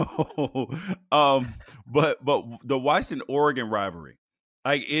 So, but the Washington Oregon rivalry,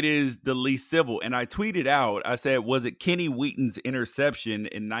 like it is the least civil. And I tweeted out, I said, was it Kenny Wheaton's interception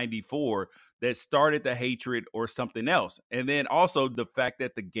in '94 that started the hatred or something else? And then also the fact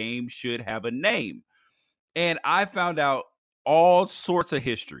that the game should have a name. And I found out all sorts of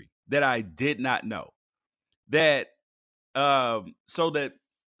history that I did not know. That um, so that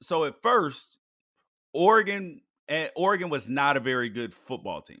so at first Oregon was not a very good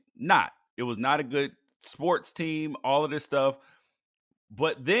football team. It was not a good sports team, all of this stuff.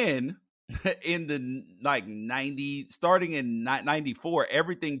 But then in the like 90 starting in 94,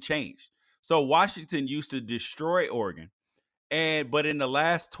 everything changed. So Washington used to destroy Oregon. But in the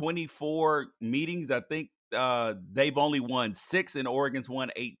last 24 meetings, I think they've only won 6 and Oregon's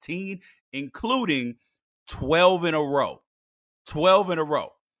won 18, including 12 in a row. 12 in a row.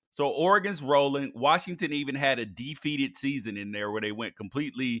 So Oregon's rolling. Washington even had a defeated season in there where they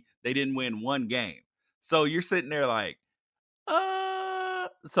didn't win one game. So you're sitting there like,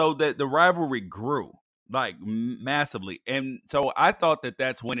 so that the rivalry grew like massively. And so I thought that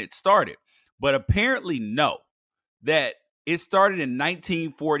that's when it started. But apparently, no, that it started in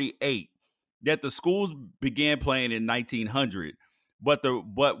 1948, that the schools began playing in 1900. But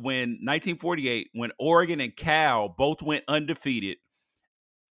when 1948, when Oregon and Cal both went undefeated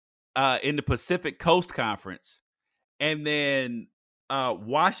in the Pacific Coast Conference, and then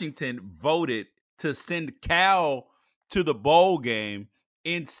Washington voted to send Cal to the bowl game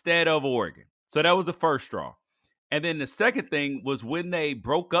instead of Oregon. So that was the first straw. And then the second thing was when they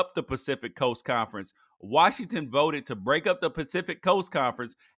broke up the Pacific Coast Conference, Washington voted to break up the Pacific Coast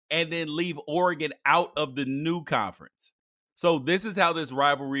Conference and then leave Oregon out of the new conference. So this is how this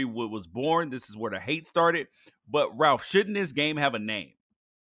rivalry was born. This is where the hate started. But Ralph, shouldn't this game have a name?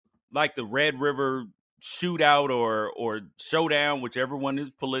 Like the Red River Shootout or Showdown, whichever one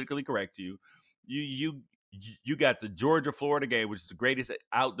is politically correct to you. You got the Georgia Florida game, which is the greatest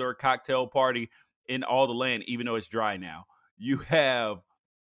outdoor cocktail party in all the land, even though it's dry now. You have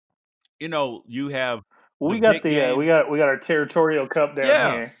the We got big the game. we got our territorial cup down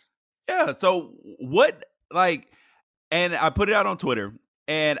Yeah. here. Yeah. So what and I put it out on Twitter,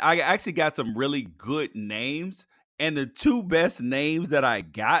 and I actually got some really good names. And the two best names that I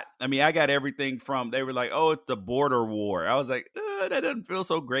got, I got everything from, they were like, oh, it's the Border War. I was like, that doesn't feel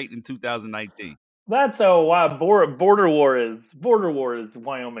so great in 2019. That's why border war is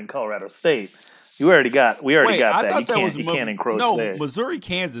Wyoming, Colorado State. We already got Wait, I that. thought that was You can't encroach no, there. Missouri,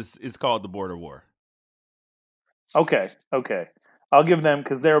 Kansas is called the border war. Okay. I'll give them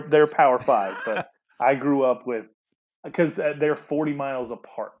because they're Power 5, but I grew up with because they're 40 miles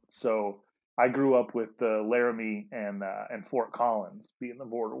apart. So I grew up with Laramie and Fort Collins being the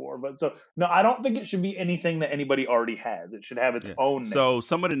border war. But so no, I don't think it should be anything that anybody already has. It should have its Yeah. own name. So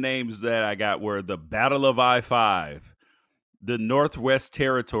some of the names that I got were the Battle of I-5, the Northwest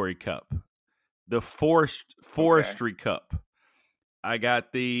Territory Cup, the Forestry Cup. I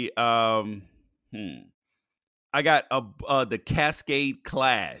got the I got the Cascade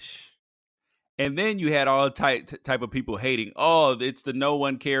Clash. And then you had all type of people hating, oh, it's the No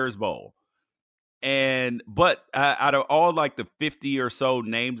One Cares Bowl. But out of all like the 50 or so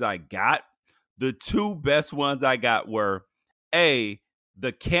names I got, the two best ones I got were the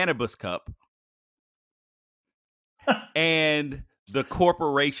Cannabis Cup and the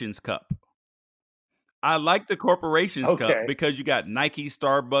Corporations Cup. I like the Corporations Cup because you got Nike,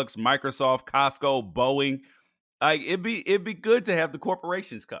 Starbucks, Microsoft, Costco, Boeing. Like it'd be good to have the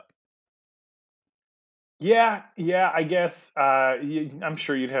Corporations Cup. Yeah, I guess I'm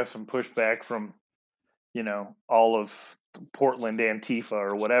sure you'd have some pushback from, all of Portland Antifa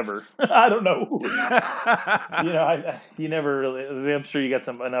or whatever. I don't know. You never really. I'm sure you got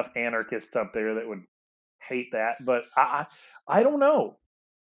enough anarchists up there that would hate that, but I don't know.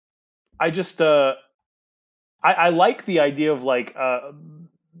 I just I like the idea of like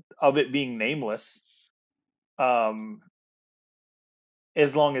of it being nameless.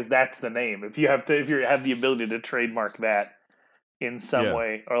 As long as that's the name. If you have the ability to trademark that in some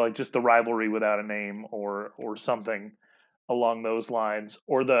way, or like just the rivalry without a name or something along those lines,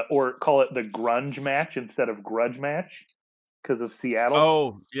 or call it the grunge match instead of grudge match because of Seattle.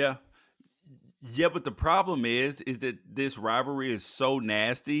 Oh, yeah. Yeah, but the problem is that this rivalry is so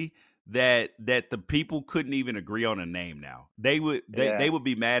nasty that the people couldn't even agree on a name now. They would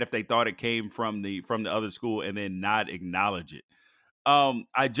be mad if they thought it came from the other school and then not acknowledge it.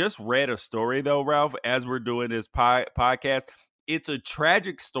 I just read a story though, Ralph, as we're doing this podcast. It's a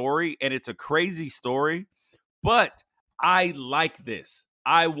tragic story and it's a crazy story, but I like this.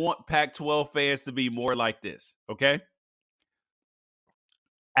 I want Pac-12 fans to be more like this, okay?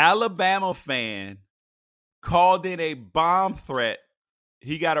 Alabama fan called in a bomb threat.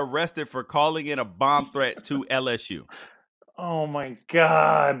 He got arrested for calling in a bomb threat to LSU. Oh my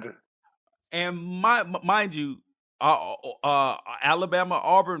God. And mind you, Alabama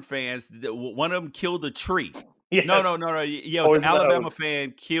Auburn fans, one of them killed a tree. Yes. No. Yeah, the Alabama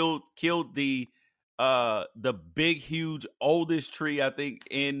fan killed the big, huge, oldest tree I think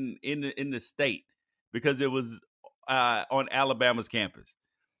in the state because it was on Alabama's campus.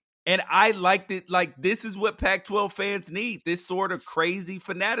 And I liked it. Like, this is what Pac-12 fans need. This sort of crazy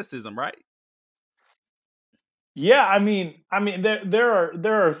fanaticism, right? Yeah, I mean, there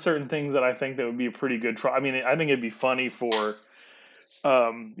are certain things that I think that would be a pretty good try. I mean, I think it'd be funny for,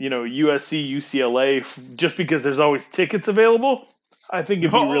 USC, UCLA, just because there's always tickets available. I think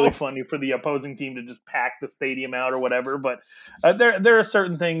it'd be really funny for the opposing team to just pack the stadium out or whatever. But there are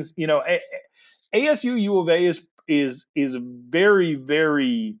certain things, ASU U of A is very,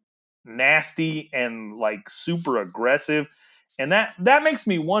 very nasty and like super aggressive, and that makes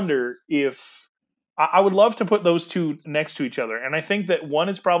me wonder if I would love to put those two next to each other. And I think that one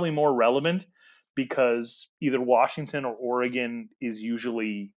is probably more relevant because either Washington or Oregon is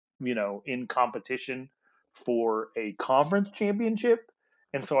usually, in competition for a conference championship.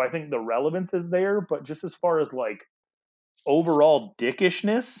 And so I think the relevance is there. But just as far as like overall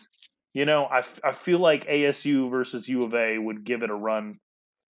dickishness, I feel like ASU versus U of A would give it a run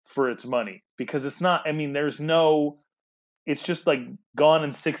for its money because it's not, it's just like gone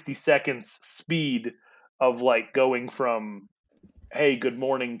in 60 seconds speed of like going from, hey, good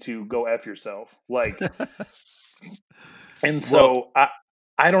morning to go F yourself. Like, and so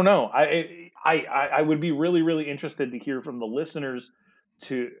I don't know. I would be really, really interested to hear from the listeners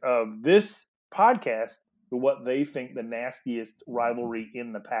of this podcast what they think the nastiest rivalry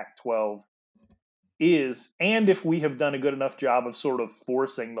in the Pac-12 is, and if we have done a good enough job of sort of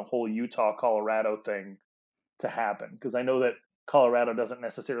forcing the whole Utah-Colorado thing to happen. Because I know that Colorado doesn't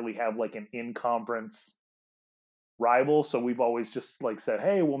necessarily have like an in-conference rival, so we've always just like said,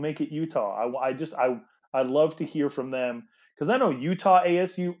 hey, we'll make it Utah. I'd love to hear from them because I know Utah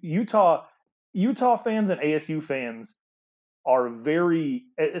fans and ASU fans are very,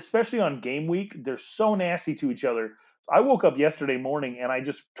 especially on game week, they're so nasty to each other. I woke up yesterday morning and I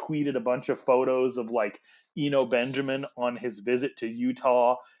just tweeted a bunch of photos of like Eno Benjamin on his visit to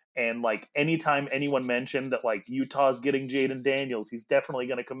Utah And like anytime anyone mentioned that like Utah's getting Jaden Daniels, he's definitely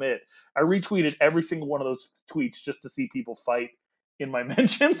going to commit. I retweeted every single one of those tweets just to see people fight in my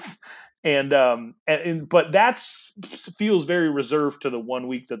mentions. And but that feels very reserved to the 1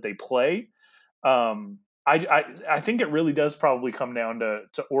 week that they play. I think it really does probably come down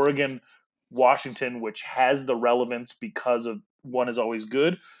to Oregon, Washington, which has the relevance because of one is always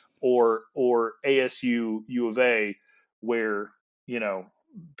good, or ASU, U of A, where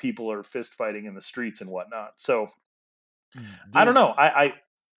people are fist fighting in the streets and whatnot. So I don't Dude, know.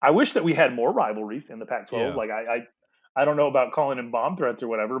 I wish that we had more rivalries in the Pac-12. yeah. Like I don't know about calling in bomb threats or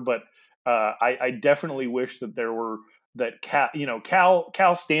whatever, but I definitely wish that there were that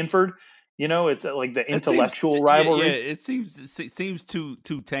Cal Stanford. It's like the It seems, intellectual yeah. rivalry. It seems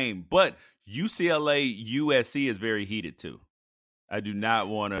too tame. But UCLA USC is very heated too. I do not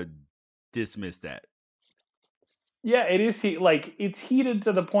want to dismiss that. Yeah, it is. Like it's heated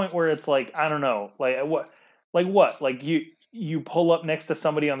to the point where it's like I don't know, like you pull up next to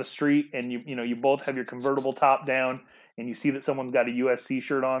somebody on the street and you both have your convertible top down and you see that someone's got a USC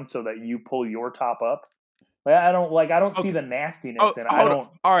shirt on, so that you pull your top up. I don't see Okay. the Oh, nastiness, and I hold on. don't.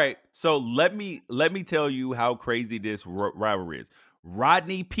 All right. So let me tell you how crazy this rivalry is.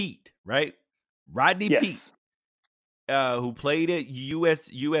 Rodney Peete, right? Rodney Peete, Yes, who played at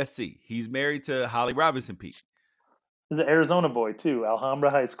USC. He's married to Holly Robinson Peete. he's an Arizona boy too,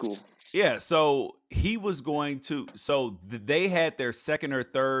 Alhambra High School. Yeah. So he was going to. So they had their second or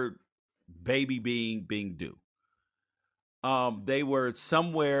third baby being due. They were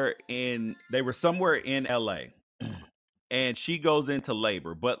somewhere in LA, and she goes into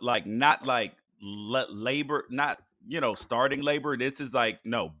labor, but like not like labor, not starting labor. This is like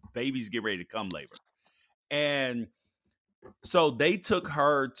no, babies get ready to come labor. And so they took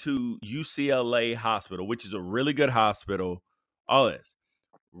her to UCLA hospital, which is a really good hospital. All this.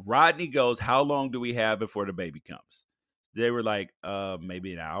 Rodney goes, how long do we have before the baby comes? They were like,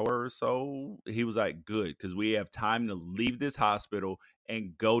 maybe an hour or so. He was like, good, because we have time to leave this hospital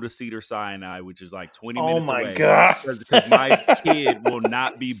and go to Cedar Sinai, which is like 20 Oh minutes my away, god! because my kid will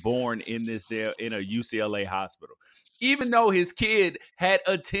not be born in a UCLA hospital, even though his kid had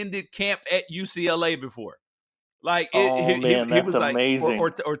attended camp at UCLA before. Like Oh man, he that's was like, amazing.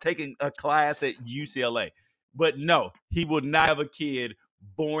 or taking a class at UCLA, but no, he would not have a kid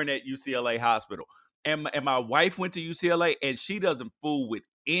born at UCLA hospital. And my wife went to UCLA, and she doesn't fool with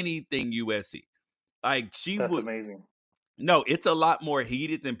anything USC. Like she That's would. amazing. No, it's a lot more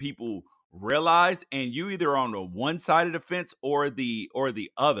heated than people realize, and you either on the one side of the fence or the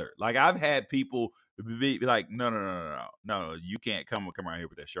other. Like I've had people be like, no, you can't come around here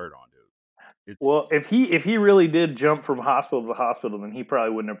with that shirt on, dude. Well, if he really did jump from hospital to hospital, then he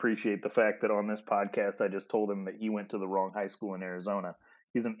probably wouldn't appreciate the fact that on this podcast I just told him that he went to the wrong high school in Arizona.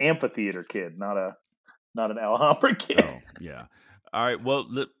 He's an amphitheater kid, not an Alhambra kid. Oh, yeah. All right. Well,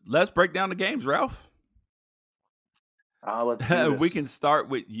 let's break down the games, Ralph. Let's do We this. can start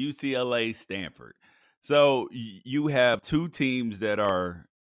with UCLA Stanford. So you have two teams that are,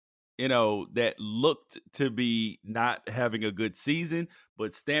 that looked to be not having a good season,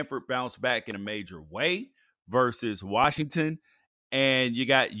 but Stanford bounced back in a major way versus Washington. And you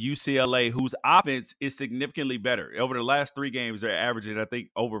got UCLA, whose offense is significantly better. Over the last 3 games, they're averaging, I think,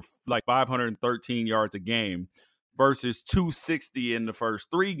 over like 513 yards a game versus 260 in the first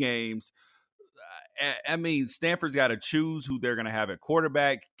 3 games. I mean, Stanford's got to choose who they're going to have at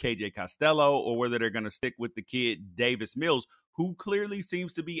quarterback, KJ Costello, or whether they're going to stick with the kid, Davis Mills, who clearly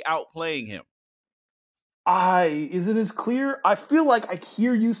seems to be outplaying him. Is it as clear? I feel like I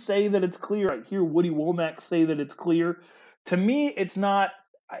hear you say that it's clear. I hear Woody Womack say that it's clear. To me, it's not.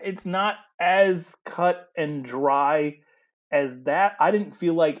 It's not as cut and dry as that. I didn't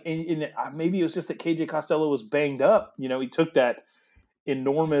feel like maybe it was just that KJ Costello was banged up. He took that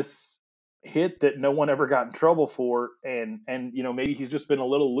enormous hit that no one ever got in trouble for, and maybe he's just been a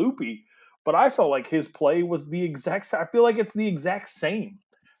little loopy. But I felt like his play was the exact. I feel like it's the exact same.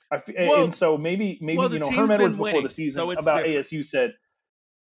 And so maybe the team's Herm Edwards been before winning, the season so it's about different. ASU said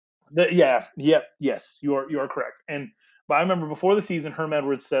that yes, you are correct. But I remember before the season, Herm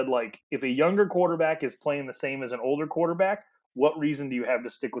Edwards said, like, if a younger quarterback is playing the same as an older quarterback, what reason do you have to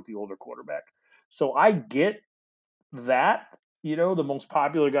stick with the older quarterback? So I get that. The most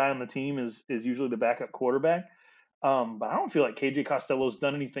popular guy on the team is usually the backup quarterback. But I don't feel like KJ Costello's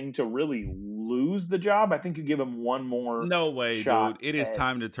done anything to really lose the job. I think you give him one more No way, shot. dude. It is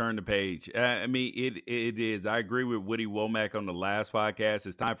time to turn the page. I mean, it is. I agree with Woody Womack on the last podcast.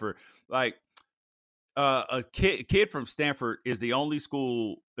 It's time for like a kid from Stanford is the only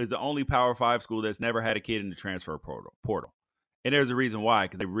Power 5 school that's never had a kid in the transfer portal. And there's a reason why,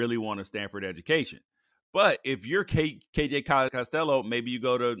 because they really want a Stanford education. But if you're KJ Costello, maybe you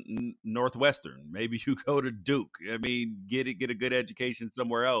go to Northwestern, maybe you go to Duke. I mean, get a good education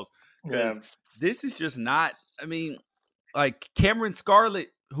somewhere else, because this is just not. I mean, like Cameron Scarlett,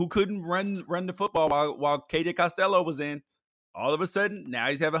 who couldn't run the football while KJ Costello was in, all of a sudden now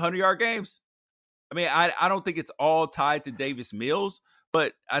he's having 100-yard games. I mean, I don't think it's all tied to Davis Mills,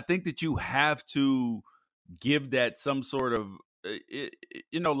 but I think that you have to give that some sort of,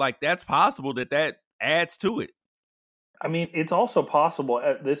 like that's possible that adds to it. I mean, it's also possible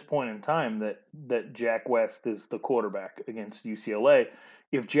at this point in time that Jack West is the quarterback against UCLA.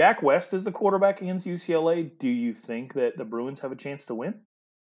 If Jack West is the quarterback against UCLA, do you think that the Bruins have a chance to win?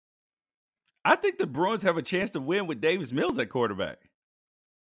 I think the Bruins have a chance to win with Davis Mills at quarterback.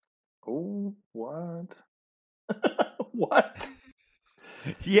 Oh, what? What?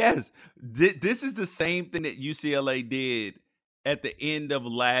 Yes. This is the same thing that UCLA did at the end of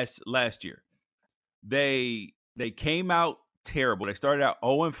last year. They came out terrible. They started out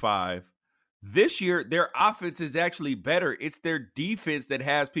 0-5. This year, their offense is actually better. It's their defense that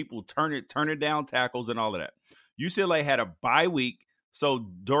has people turning down tackles and all of that. UCLA had a bye week, so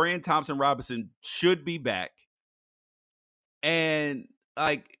Dorian Thompson-Robinson should be back. And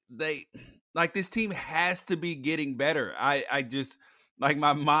this team has to be getting better. I just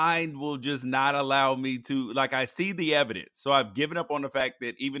my mind will just not allow me to, I see the evidence. So I've given up on the fact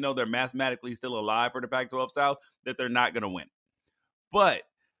that even though they're mathematically still alive for the Pac-12 South, that they're not going to win. But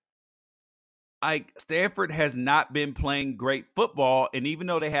Stanford has not been playing great football, and even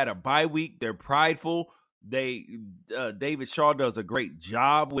though they had a bye week, they're prideful. David Shaw does a great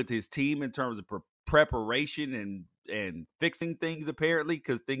job with his team in terms of preparation and fixing things, apparently,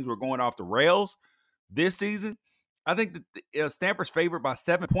 because things were going off the rails this season. I think that Stanford's favored by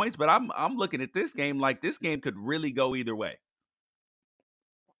 7 points, but I'm looking at this game like this game could really go either way.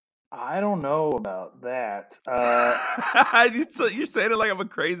 I don't know about that. You're saying it like I'm a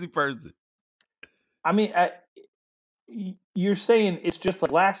crazy person. I mean, you're saying it's just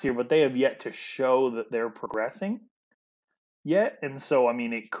like last year, but they have yet to show that they're progressing yet. And so, I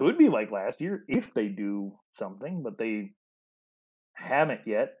mean, it could be like last year if they do something, but they haven't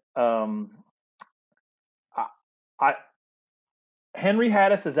yet. Henry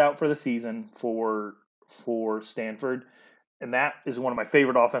Haddis is out for the season for Stanford, and that is one of my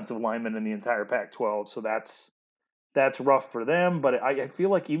favorite offensive linemen in the entire Pac-12. So that's rough for them. But I feel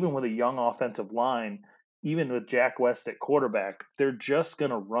like even with a young offensive line, even with Jack West at quarterback, they're just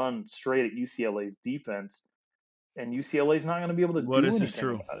going to run straight at UCLA's defense, and UCLA's not going to be able to do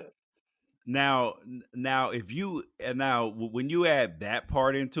anything about it. Now, when you add that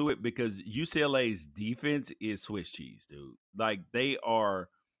part into it, because UCLA's defense is Swiss cheese, dude. Like they are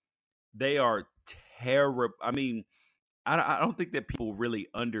terrible. I mean, I don't think that people really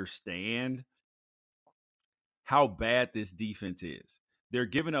understand how bad this defense is. They're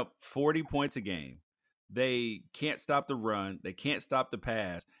giving up 40 points a game. They can't stop the run. They can't stop the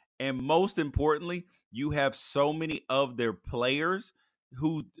pass. And most importantly, you have so many of their players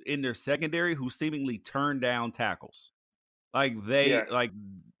who in their secondary who seemingly turn down tackles. I hear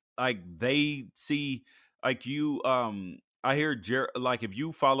if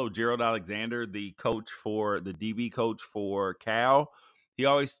you follow Gerald Alexander, the DB coach for Cal, he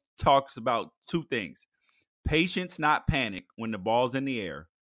always talks about two things: patience, not panic when the ball's in the air,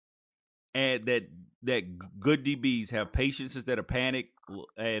 and that good DBs have patience instead of panic,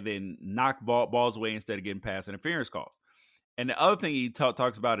 and then knock balls away instead of getting pass interference calls. And the other thing he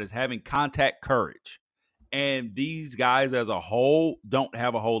talks about is having contact courage. And these guys as a whole don't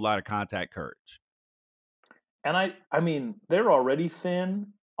have a whole lot of contact courage. And I mean, they're already thin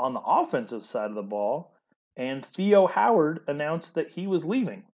on the offensive side of the ball. And Theo Howard announced that he was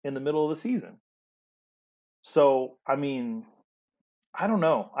leaving in the middle of the season. So, I mean, I don't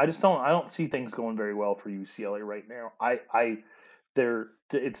know. I don't see things going very well for UCLA right now. It's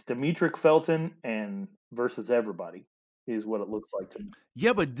Demetric Felton and versus everybody is what it looks like to me.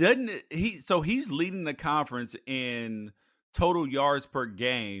 Yeah, but he's leading the conference in total yards per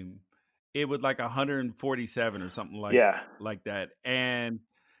game. It was like 147 or something like that.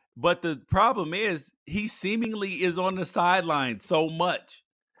 But the problem is he seemingly is on the sideline so much.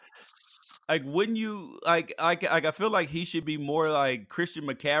 Like, wouldn't you I feel like he should be more like Christian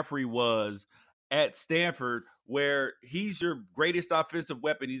McCaffrey was at Stanford, where he's your greatest offensive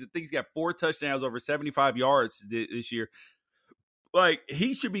weapon. He's got 4 touchdowns over 75 yards this year. Like,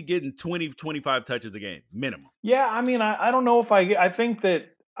 he should be getting 20, 25 touches a game, minimum. Yeah, I mean, I don't know if I think that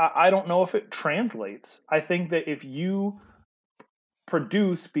I don't know if it translates. I think that if you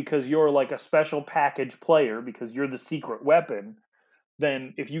produce because you're like a special package player because you're the secret weapon,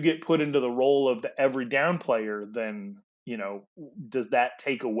 then if you get put into the role of the every down player, then does that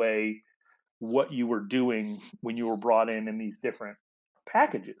take away what you were doing when you were brought in these different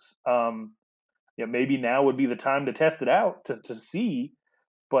packages? Maybe now would be the time to test it out to see,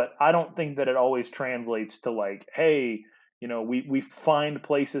 but I don't think that it always translates to like, hey, we find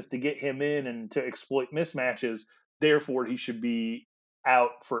places to get him in and to exploit mismatches. Therefore, he should be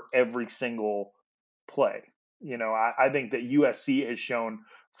out for every single play. I think that USC has shown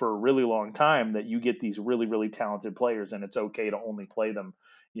for a really long time that you get these really, really talented players, and it's okay to only play them,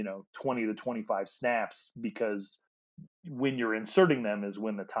 20 to 25 snaps, because when you're inserting them is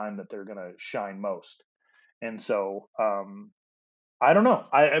when the time that they're going to shine most. And so, I don't know.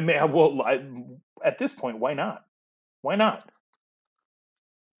 I mean, well, at this point, why not? Why not?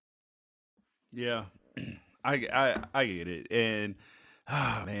 Yeah, I get it, and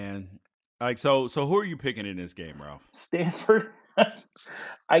man, like so who are you picking in this game, Ralph? Stanford.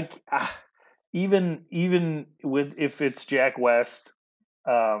 I even with if it's Jack West,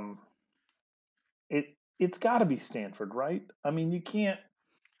 um, it's got to be Stanford, right? I mean, you can't.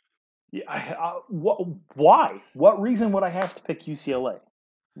 Yeah, why? What reason would I have to pick UCLA?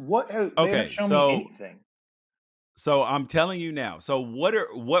 What? They haven't shown me anything. So I'm telling you now. So what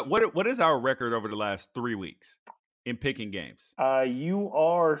is our record over the last 3 weeks in picking games? You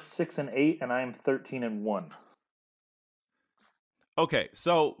are 6-8, and I'm 13-1. Okay,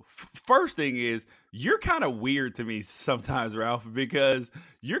 so first thing is you're kind of weird to me sometimes, Ralph, because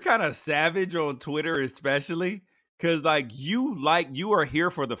you're kind of savage on Twitter, especially because you are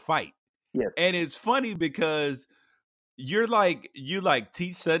here for the fight. Yes. And it's funny because you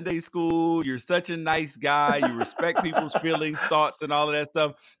teach Sunday school. You're such a nice guy. You respect people's feelings, thoughts, and all of that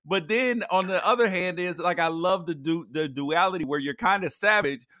stuff. But then on the other hand, is like I love the duality where you're kind of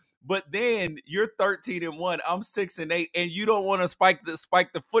savage, but then you're 13-1. I'm 6-8, and you don't want to spike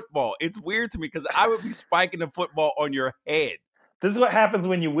the football. It's weird to me because I would be spiking the football on your head. This is what happens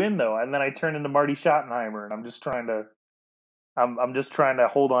when you win, though, and then I turn into Marty Schottenheimer, and I'm just trying to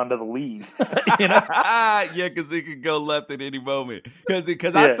hold on to the lead. Yeah, because it could go left at any moment.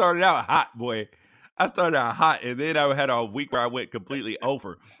 Because I started out hot, boy. I started out hot, and then I had a week where I went completely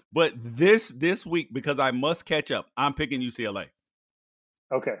over. But this week, because I must catch up, I'm picking UCLA.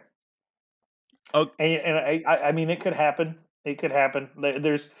 Okay. And I mean, it could happen. It could happen.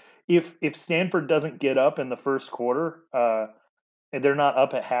 There's if Stanford doesn't get up in the first quarter, and they're not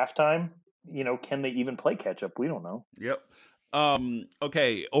up at halftime, can they even play catch up? We don't know. Yep.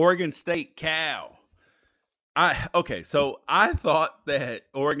 Okay, Oregon State, Cal. So I thought that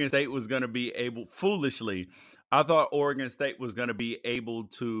Oregon State was going to be able, foolishly, I thought Oregon State was going to be able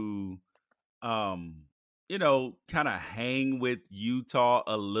to, kind of hang with Utah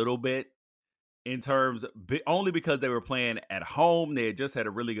a little bit in terms, only because they were playing at home. They had just had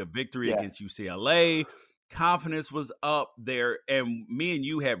a really good victory against UCLA. Confidence was up there, and me and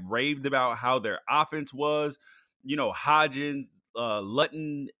you had raved about how their offense was. Hodgins,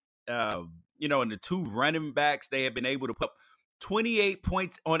 Lutton, and the two running backs, they have been able to put up 28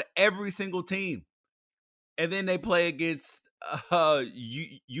 points on every single team. And then they play against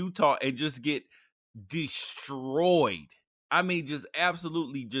Utah and just get destroyed. I mean, just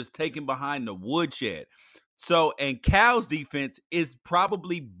absolutely just taken behind the woodshed. So, and Cal's defense is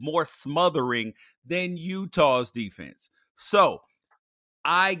probably more smothering than Utah's defense. So,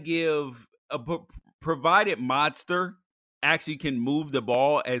 I give provided Monster actually can move the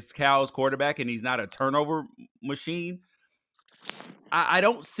ball as Cal's quarterback and he's not a turnover machine, I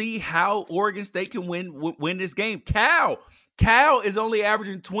don't see how Oregon State can win this game. Cal is only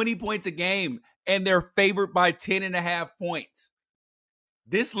averaging 20 points a game, and they're favored by 10.5 points.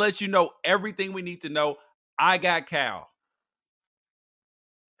 This lets you know everything we need to know. I got Cal.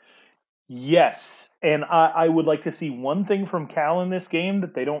 Yes, and I would like to see one thing from Cal in this game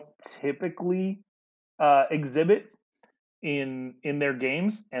that they don't typically exhibit in their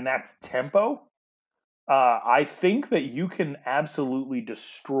games, and that's tempo. I think that you can absolutely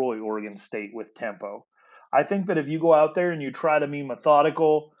destroy Oregon State with tempo. I think that if you go out there and you try to be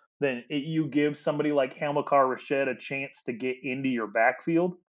methodical, then you give somebody like Hamilcar Rashed a chance to get into your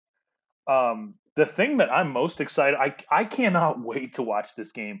backfield. The thing that I'm most excited, I cannot wait to watch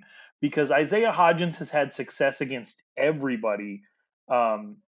this game because Isaiah Hodgins has had success against everybody,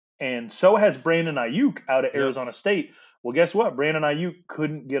 and so has Brandon Ayuk out of Arizona State. Well, guess what? Brandon Ayuk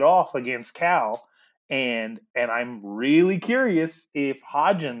couldn't get off against Cal. And I'm really curious if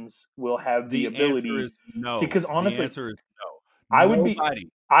Hodgins will have the ability. Answer is no. Because honestly, the answer is no. I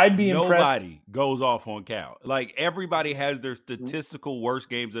I'd be impressed. Nobody goes off on Cal. Like, everybody has their statistical worst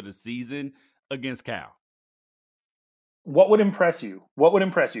games of the season against Cal. What would impress you? What would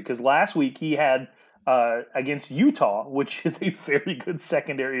impress you? Because last week he had against Utah, which is a very good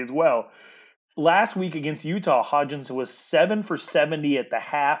secondary as well. Last week against Utah, Hodgins was 7 for 70 at the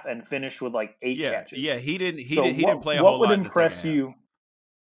half and finished with like 8 catches. Yeah, he didn't play a whole lot. What would impress you?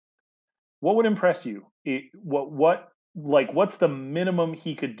 What would impress you? What's the minimum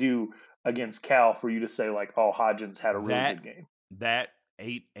he could do against Cal for you to say like, oh, Hodgins had a really good game? That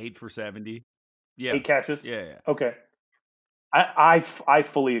 8 for 70. Yeah. 8 catches? Yeah. Okay. I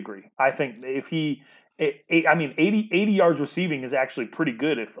fully agree. I think if he 80 yards receiving is actually pretty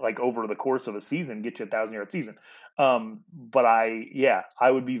good if like over the course of a season get you 1,000-yard season. But I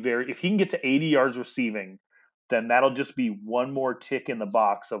would be if he can get to 80 yards receiving, then that'll just be one more tick in the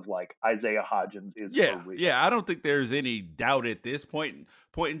box of like Isaiah Hodgins is for real. Yeah, I don't think there's any doubt at this point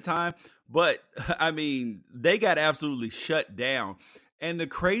in time. But I mean, they got absolutely shut down. And the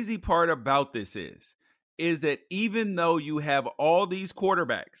crazy part about this is that even though you have all these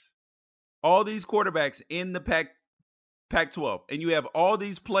quarterbacks in the Pac-12, and you have all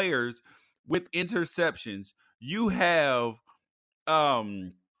these players with interceptions, you have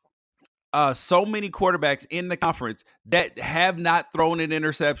so many quarterbacks in the conference that have not thrown an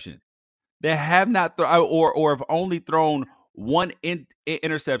interception, that have not or have only thrown one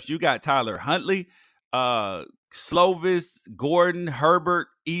interception. You got Tyler Huntley, Slovis, Gordon, Herbert,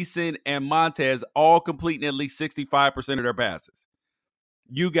 Eason, and Montez all completing at least 65% of their passes.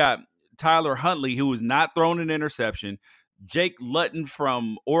 You got Tyler Huntley, who has not thrown an interception, Jake Luton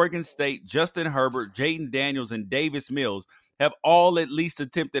from Oregon State, Justin Herbert, Jaden Daniels, and Davis Mills have all at least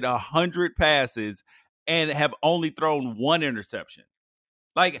attempted 100 passes and have only thrown one interception.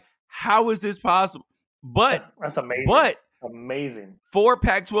 Like, how is this possible? But that's amazing. Amazing. 4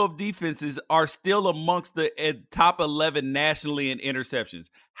 Pac-12 defenses are still amongst the top 11 nationally in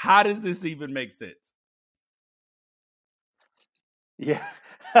interceptions. How does this even make sense? Yeah,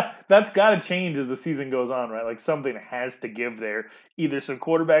 that's got to change as the season goes on, right? Like something has to give there. Either some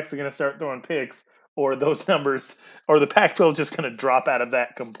quarterbacks are going to start throwing picks, or those numbers, or the Pac-12 is just going to drop out of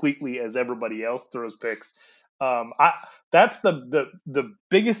that completely as everybody else throws picks. That's the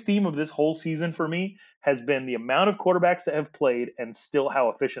biggest theme of this whole season for me has been the amount of quarterbacks that have played and still how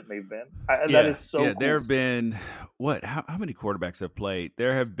efficient they've been. That is so cool. There have been, how many quarterbacks have played?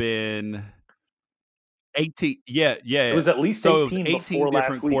 There have been 18. Yeah. It was at least 18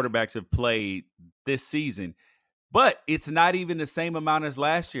 different quarterbacks have played this season. But it's not even the same amount as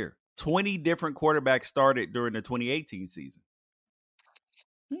last year. 20 different quarterbacks started during the 2018 season.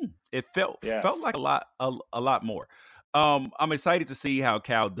 It felt like a lot more. I'm excited to see how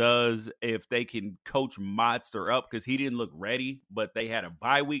Cal does, if they can coach Monster up, because he didn't look ready, but they had a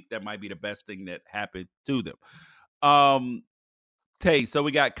bye week. That might be the best thing that happened to them. Tay, so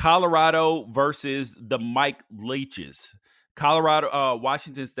we got Colorado versus the Mike Leaches.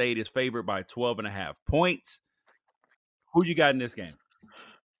 Washington State is favored by 12.5 points. Who you got in this game?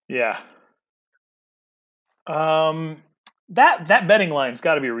 Yeah. That betting line's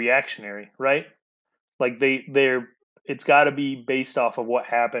got to be reactionary, right? Like it's got to be based off of what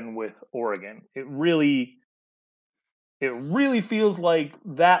happened with Oregon. It really feels like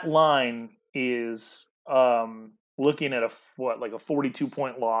that line is looking at a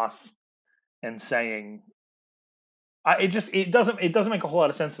 42-point loss and saying it doesn't make a whole lot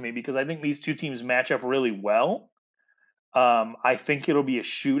of sense to me, because I think these two teams match up really well. I think it'll be a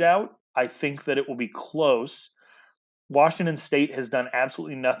shootout. I think that it will be close. Washington State has done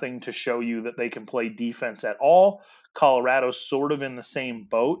absolutely nothing to show you that they can play defense at all. Colorado's sort of in the same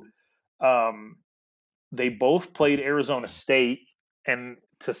boat. They both played Arizona State, and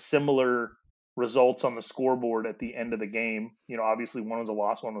to similar results on the scoreboard at the end of the game. You know, obviously one was a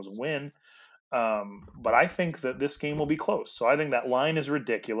loss, one was a win. But I think that this game will be close. So I think that line is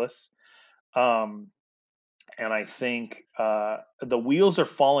ridiculous. And I think the wheels are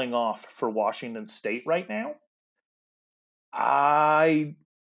falling off for Washington State right now. I'm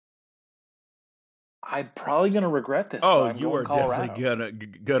probably going to regret this. Oh, you are definitely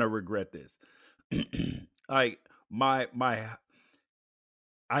gonna regret this. Like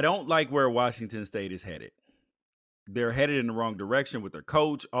I don't like where Washington State is headed. They're headed in the wrong direction with their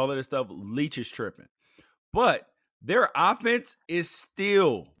coach, all of this stuff. Leach is tripping. But their offense is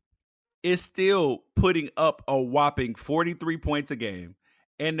still putting up a whopping 43 points a game,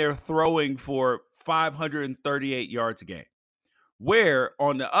 and they're throwing for 538 yards a game. Where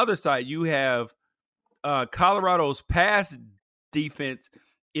on the other side, you have Colorado's pass defense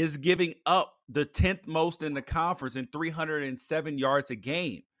is giving up the 10th most in the conference in 307 yards a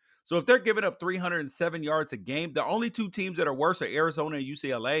game. So if they're giving up 307 yards a game, the only two teams that are worse are Arizona and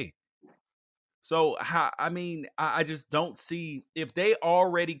UCLA. So I just don't see, if they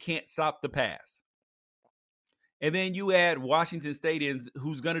already can't stop the pass, and then you add Washington State in,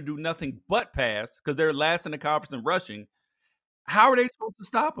 who's going to do nothing but pass because they're last in the conference in rushing. How are they supposed to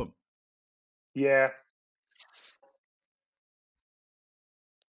stop them? Yeah.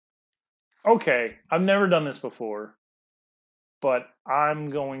 Okay, I've never done this before, but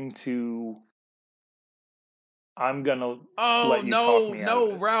I'm gonna Oh let you talk no, me out of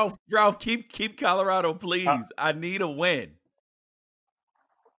no, it. Ralph, keep Colorado, Uh, please. I need a win.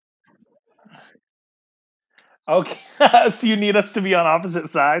 okay, so you need us to be on opposite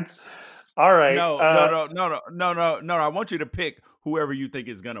sides. All right. No. I want you to pick whoever you think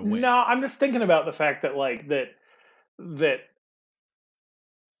is gonna win. No, I'm just thinking about the fact that like that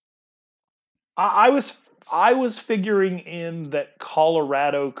I was figuring in that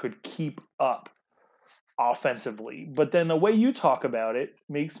Colorado could keep up offensively, but then the way you talk about it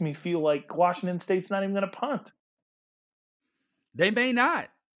makes me feel like Washington State's not even going to punt. They may not.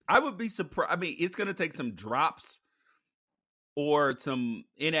 I would be surprised. I mean, it's gonna take some drops or some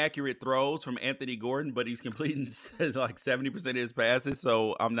inaccurate throws from Anthony Gordon, but he's completing like 70% of his passes.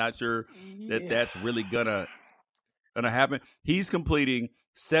 So I'm not sure that Yeah. that's really gonna happen. He's completing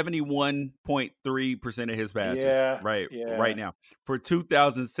 71.3% of his passes Yeah. right now for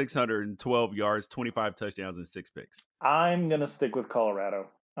 2,612 yards, 25 touchdowns, and 6 picks. I'm going to stick with Colorado.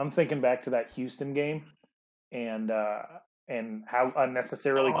 I'm thinking back to that Houston game and how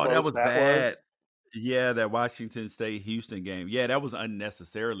unnecessarily Oh, that close was that was. bad. Yeah, that Washington State Houston game. Yeah, that was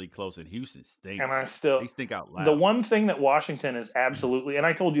unnecessarily close, and Houston And I stinks. still, They stink out the loud. one thing that Washington is absolutely, and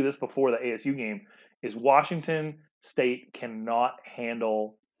I told you this before the ASU game, is Washington State cannot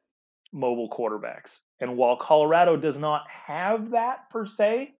handle mobile quarterbacks. And while Colorado does not have that per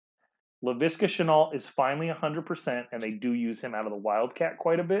se, Laviska Shenault is finally 100%, and they do use him out of the Wildcat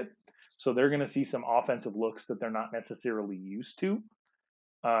quite a bit. So they're going to see some offensive looks that they're not necessarily used to.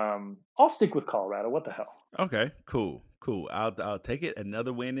 I'll stick with Colorado. What the hell? Okay, cool. I'll take it.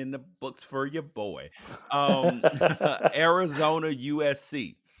 Another win in the books for your boy. Arizona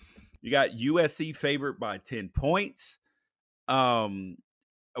USC. You got USC favored by 10 points.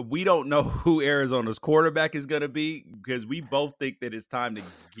 We don't know who Arizona's quarterback is going to be because we both think that it's time to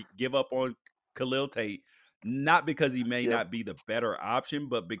give up on Khalil Tate, not because he may Yep. not be the better option,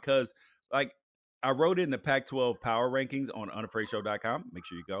 but because, like, I wrote in the Pac-12 power rankings on unafraidshow.com. Make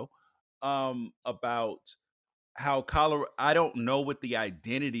sure you go. About how Colorado, I don't know what the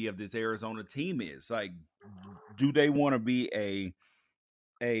identity of this Arizona team is. Like, do they want to be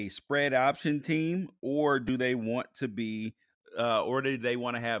a spread option team, or do they want to be or do they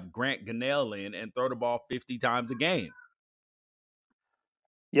want to have Grant Gunnell in and throw the ball 50 times a game?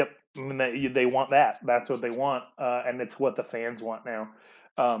 Yep. I mean, they want that. That's what they want, and it's what the fans want now.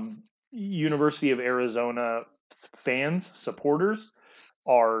 University of Arizona fans, supporters,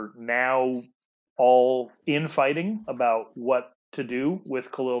 are now all infighting about what to do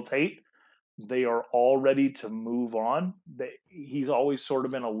with Khalil Tate. They are all ready to move on. He's always sort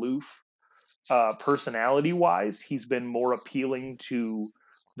of been aloof, personality wise. He's been more appealing to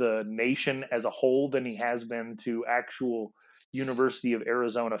the nation as a whole than he has been to actual University of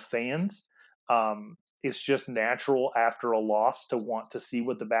Arizona fans. It's just natural after a loss to want to see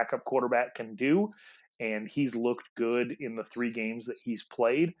what the backup quarterback can do. And he's looked good in the 3 games that he's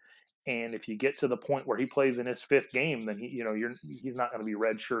played. And if you get to the point where he plays in his 5th game, then he's not going to be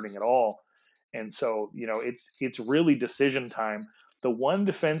redshirting at all. And so, it's really decision time. The one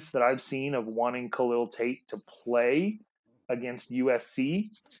defense that I've seen of wanting Khalil Tate to play against USC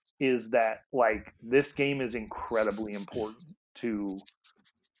is that, like, this game is incredibly important to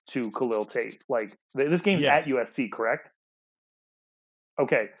Khalil Tate. Like, this game's at Yes. USC, correct?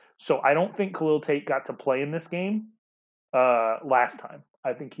 Okay, so I don't think Khalil Tate got to play in this game last time.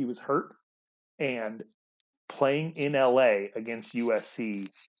 I think he was hurt, and playing in LA against USC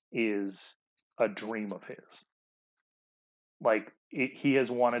is a dream of his. Like, he has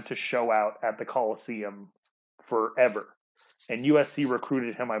wanted to show out at the Coliseum forever, and USC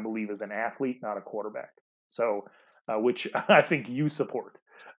recruited him, I believe, as an athlete, not a quarterback. So, which I think you support.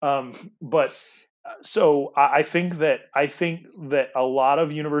 But so I think that a lot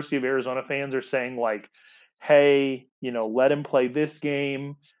of University of Arizona fans are saying, like, hey, let him play this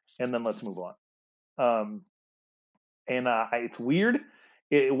game, and then let's move on. And it's weird.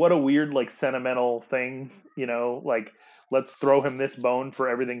 what a weird like sentimental thing, like let's throw him this bone for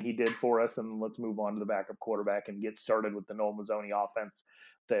everything he did for us, and let's move on to the backup quarterback and get started with the Noel Mazzoni offense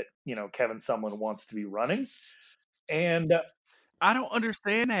that Kevin Sumlin wants to be running. And I don't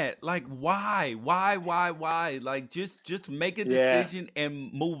understand that. Like, why? Why? Like, just make a yeah, decision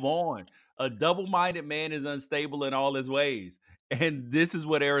and move on. A double-minded man is unstable in all his ways. And this is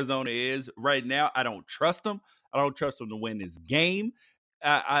what Arizona is right now. I don't trust them. I don't trust them to win this game.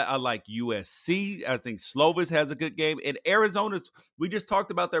 I like USC. I think Slovis has a good game. And Arizona's, we just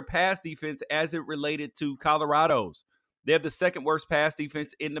talked about their pass defense as it related to Colorado's. They have the second worst pass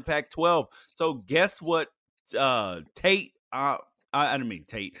defense in the Pac-12. So guess what? Tate, I didn't mean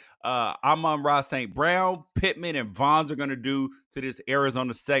Tate. Amon-Ra St. Brown, Pittman, and Vaughns are going to do to this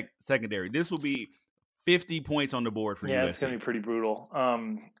Arizona secondary. This will be 50 points on the board for USC. It's going to be pretty brutal.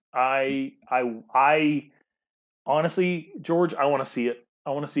 I honestly, George, I want to see it. I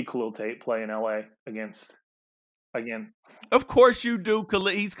want to see Khalil Tate play in LA again. Of course you do.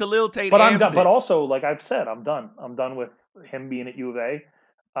 He's Khalil Tate. But I'm done. But also, like I've said, I'm done. I'm done with him being at U of A.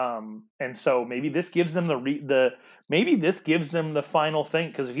 And so maybe this gives them the final thing,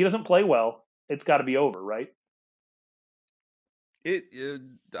 because if he doesn't play well, it's got to be over, right?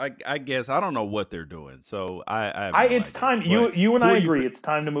 I guess I don't know what they're doing. So it's time. You and I agree. It's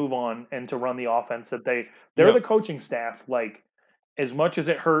time to move on and to run the offense that they're the coaching staff. Like, as much as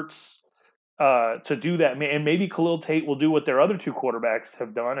it hurts to do that, and maybe Khalil Tate will do what their other two quarterbacks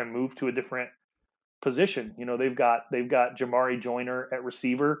have done and move to a different position. They've got Jamari Joyner at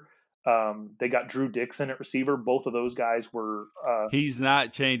receiver. They got Drew Dixon at receiver. Both of those guys were. He's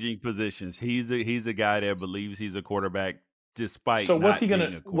not changing positions. He's a guy that believes he's a quarterback. Despite so, what's he gonna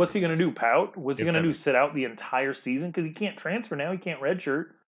do? Pout? What's he gonna do? Sit out the entire season because he can't transfer now? He can't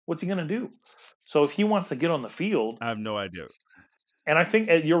redshirt. What's he gonna do? So, if he wants to get on the field, I have no idea. And I think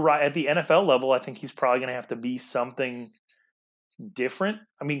you're right at the NFL level. I think he's probably gonna have to be something different.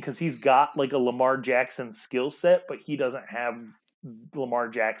 I mean, because he's got like a Lamar Jackson skill set, but he doesn't have Lamar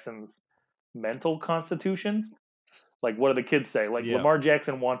Jackson's mental constitution. Like, what do the kids say? Like, Lamar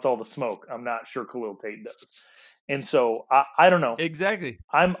Jackson wants all the smoke. I'm not sure Khalil Tate does. And so I don't know. Exactly.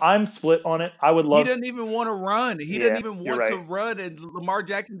 I'm split on it. I would love. He doesn't even want to run. He doesn't even want to run. And Lamar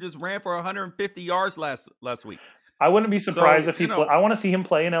Jackson just ran for 150 yards last week. I wouldn't be surprised if he. I want to see him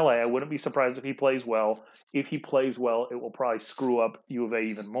play in LA. I wouldn't be surprised if he plays well. If he plays well, it will probably screw up U of A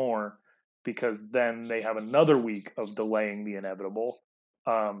even more, because then they have another week of delaying the inevitable.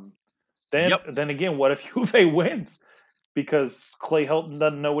 Then again, what if U of A wins? Because Clay Helton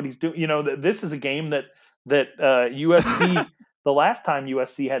doesn't know what he's doing. This is a game that USC, the last time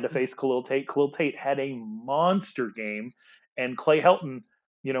USC had to face Khalil Tate had a monster game, and Clay Helton,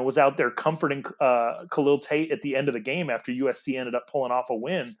 was out there comforting Khalil Tate at the end of the game after USC ended up pulling off a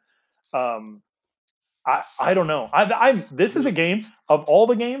win. I don't know. This is a game of all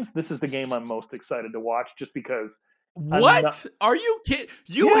the games. This is the game I'm most excited to watch, just because. What? Are you kidding?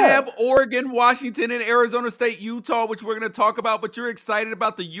 You have Oregon, Washington, and Arizona State, Utah, which we're going to talk about, but you're excited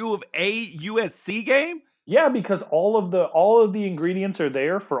about the U of A USC game? Yeah, because all of the ingredients are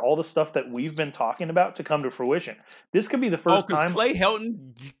there for all the stuff that we've been talking about to come to fruition. This could be the first time. Clay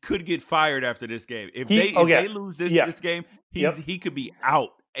Helton could get fired after this game. If they lose this game, he could be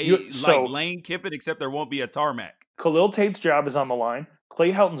out. Like Lane Kiffin, except there won't be a tarmac. Khalil Tate's job is on the line.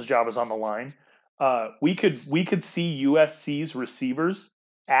 Clay Helton's job is on the line. We could see USC's receivers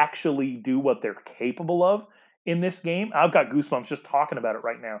actually do what they're capable of in this game. I've got goosebumps just talking about it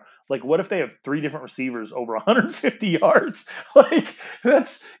right now. Like, what if they have three different receivers over 150 yards? Like,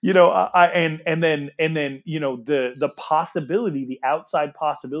 that's and then the possibility, the outside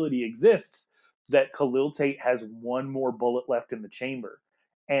possibility exists that Khalil Tate has one more bullet left in the chamber.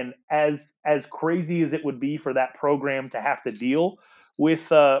 And as crazy as it would be for that program to have to deal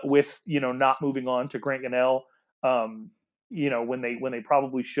with not moving on to Grant Gunnell, when they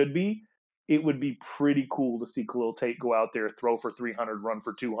probably should be, it would be pretty cool to see Khalil Tate go out there, throw for 300, run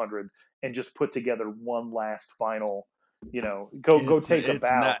for 200, and just put together one last final, go take a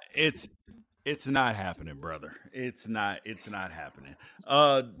bow. It's not happening, brother. It's not happening.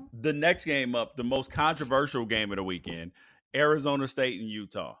 The next game up, the most controversial game of the weekend, Arizona State and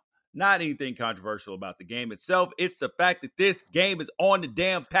Utah. Not anything controversial about the game itself. It's the fact that this game is on the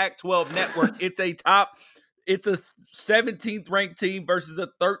damn Pac-12 network. It's a 17th ranked team versus a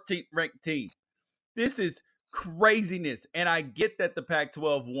 13th ranked team. This is craziness. And I get that the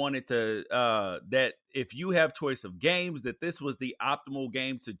Pac-12 wanted to, that if you have choice of games, that this was the optimal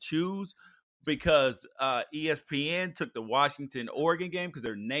game to choose, because ESPN took the Washington-Oregon game because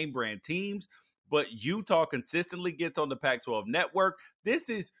they're name brand teams. but Utah consistently gets on the Pac-12 network. This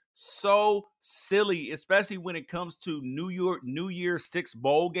is so silly, especially when it comes to New Year's Six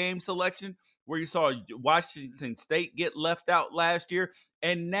bowl game selection, where you saw Washington State get left out last year.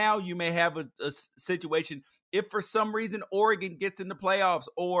 And now you may have a situation if for some reason Oregon gets in the playoffs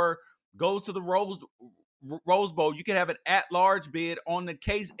or goes to the Rose Bowl, you can have an at-large bid on the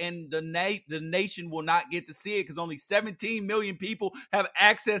case, and the nation will not get to see it because only 17 million people have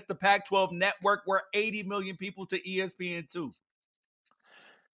access to Pac-12 network, where 80 million people to ESPN2.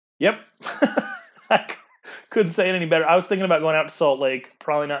 Yep. I couldn't say it any better. I was thinking about going out to Salt Lake.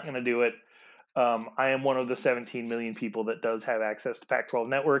 Probably not going to do it. I am one of the 17 million people that does have access to Pac-12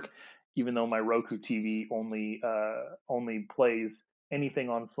 network, even though my Roku TV only plays anything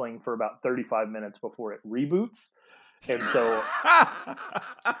on Sling for about 35 minutes before it reboots. And so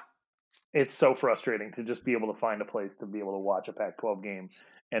it's so frustrating to just be able to find a place to be able to watch a Pac-12 game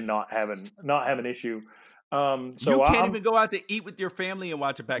and not have an issue. So you can't even go out to eat with your family and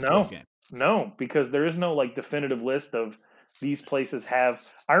watch a Pac-12 game. No, because there is no like definitive list of these places have.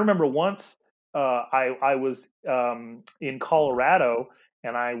 I remember once I was in Colorado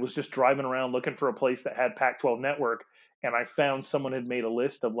and I was just driving around looking for a place that had Pac-12 network. And I found someone had made a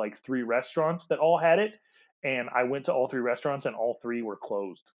list of like 3 restaurants that all had it. And I went to all 3 restaurants and all 3 were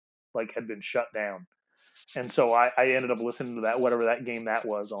closed, like had been shut down. And so I ended up listening to that, whatever that game that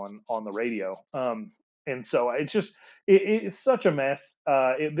was on the radio. And so it's just, it's such a mess.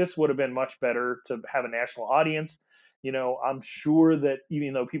 This would have been much better to have a national audience. You know, I'm sure that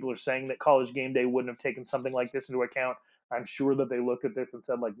even though people are saying that College Game Day wouldn't have taken something like this into account, I'm sure that they looked at this and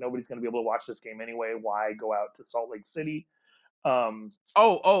said, like, nobody's going to be able to watch this game anyway. Why go out to Salt Lake City?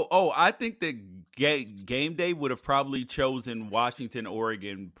 I think that Game Day would have probably chosen Washington,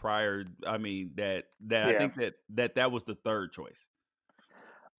 Oregon prior. I mean, I think that was the third choice.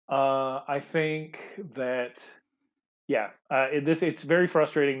 I think that, it's very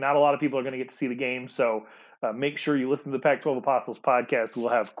frustrating. Not a lot of people are going to get to see the game. So make sure you listen to the Pac-12 Apostles podcast. We'll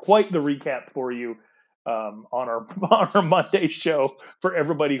have quite the recap for you on our Monday show for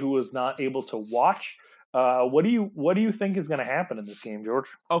everybody who was not able to watch. What do you think is going to happen in this game, George?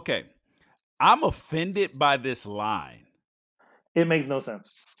 Okay, I'm offended by this line. It makes no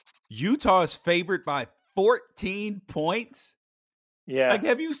sense. Utah is favored by 14 points. Yeah, like,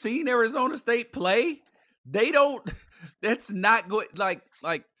 have you seen Arizona State play? They don't. That's not good. Like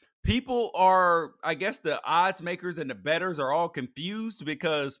people are. I guess the odds makers and the bettors are all confused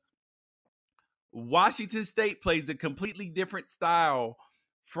because Washington State plays a completely different style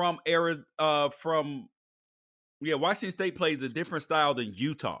from Washington State plays a different style than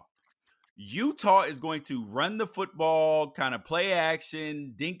Utah. Utah is going to run the football, kind of play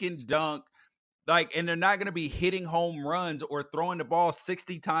action, dink and dunk, and they're not going to be hitting home runs or throwing the ball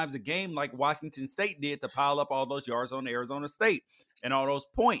 60 times a game like Washington State did to pile up all those yards on Arizona State and all those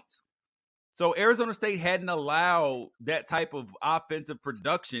points. So Arizona State hadn't allowed that type of offensive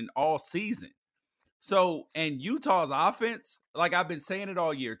production all season. So, and Utah's offense, like I've been saying it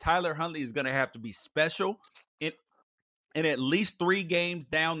all year, Tyler Huntley is going to have to be special in at least 3 games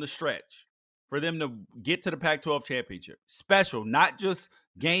down the stretch for them to get to the Pac-12 championship. Special, not just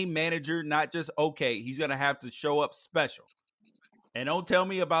game manager, not just okay. He's going to have to show up special. And don't tell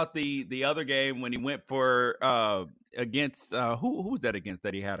me about the other game when he went for against who was that against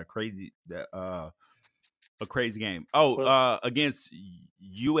that he had a crazy game. Against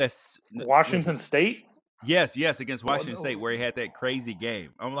Washington State? Yes, against Washington State where he had that crazy game.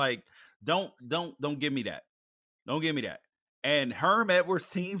 I'm like, don't give me that. Don't give me that. And Herm Edwards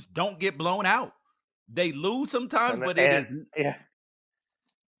teams don't get blown out. They lose sometimes, but they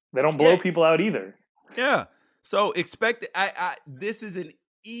don't blow people out either. Yeah. So expect this is an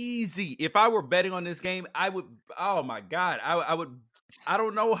easy. If I were betting on this game, I would. Oh my God, I would. I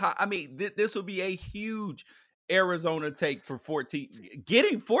don't know how. I mean, this would be a huge Arizona take for 14.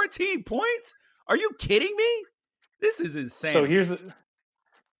 Getting 14 points? Are you kidding me? This is insane. So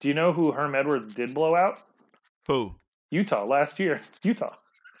do you know who Herm Edwards did blow out? Who? Utah last year. Utah.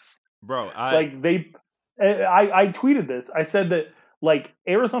 Bro, I tweeted this. I said that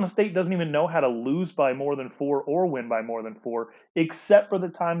Arizona State doesn't even know how to lose by more than 4 or win by more than 4, except for the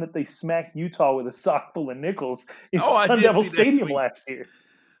time that they smacked Utah with a sock full of nickels in Sun Devil Stadium last year.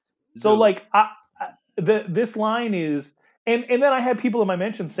 So this line is, and then I had people in my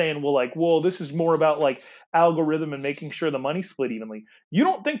mentions saying, well, this is more about algorithm and making sure the money's split evenly. You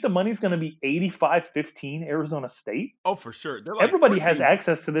don't think the money's going to be 85-15 Arizona State? Oh, for sure. Everybody has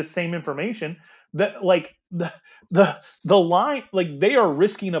access to this same information. That the line, they are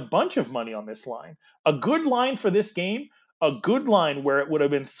risking a bunch of money on this line. A good line for this game, a good line where it would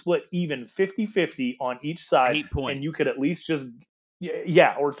have been split even 50-50 on each side, 8 points. and you could at least just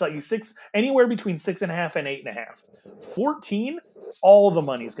or it's like anywhere between 6.5 and 8.5. 14, all the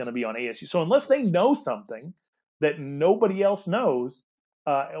money's going to be on ASU. So unless they know something that nobody else knows,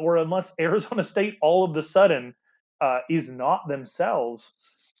 or unless Arizona State all of a sudden is not themselves,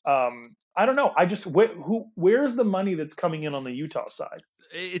 I don't know. Where's the money that's coming in on the Utah side?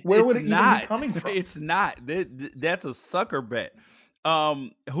 Where would it even be coming from? It's not. That's a sucker bet.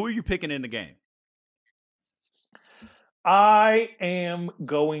 Who are you picking in the game? I am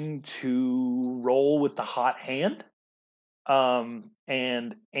going to roll with the hot hand, and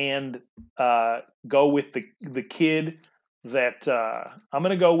go with the kid that I'm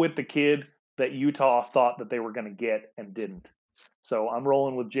going to go with the kid that Utah thought that they were going to get and didn't. So I'm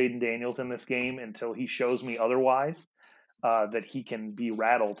rolling with Jaden Daniels in this game until he shows me otherwise, that he can be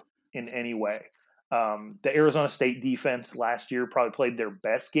rattled in any way. The Arizona State defense last year probably played their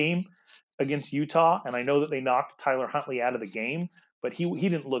best game against Utah, and I know that they knocked Tyler Huntley out of the game, but he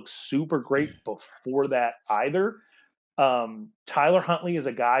didn't look super great before that either. Tyler Huntley is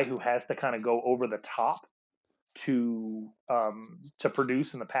a guy who has to kind of go over the top to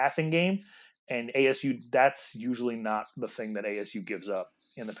produce in the passing game, and ASU, that's usually not the thing that ASU gives up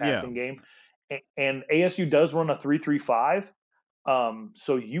in the passing game. And ASU does run a 3-3-5.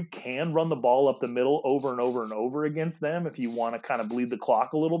 So you can run the ball up the middle over and over and over against them if you want to kind of bleed the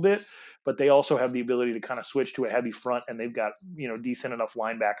clock a little bit. But they also have the ability to kind of switch to a heavy front, and they've got decent enough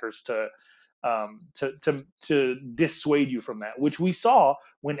linebackers to dissuade you from that, which we saw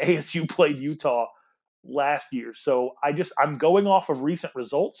when ASU played Utah last year. So I'm going off of recent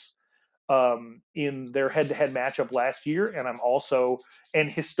results in their head-to-head matchup last year,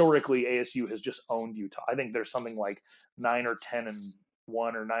 and historically ASU has just owned Utah. I think there's something like 9 or 10-1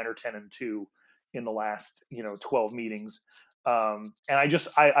 or 9 or 10-2 in the last 12 meetings. And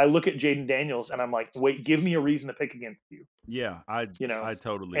I look at Jaden Daniels and I'm like, wait, give me a reason to pick against you. Yeah, I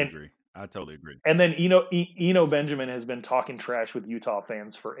totally agree. I totally agree. And then Eno Benjamin has been talking trash with Utah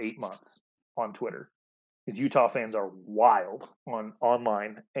fans for 8 months on Twitter. Utah fans are wild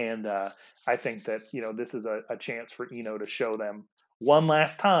online, and I think that this is a chance for Eno to show them one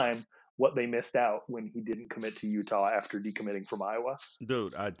last time what they missed out when he didn't commit to Utah after decommitting from Iowa.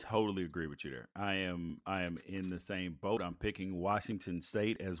 Dude, I totally agree with you there. I am in the same boat. I'm picking Washington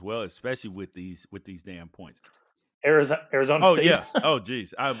State as well, especially with these damn points. Arizona oh, State. Yeah. Oh,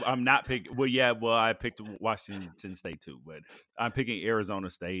 geez. I'm not picking. Well, yeah. Well, I picked Washington State too, but I'm picking Arizona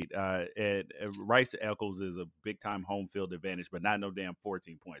State. Rice Eccles is a big time home field advantage, but not no damn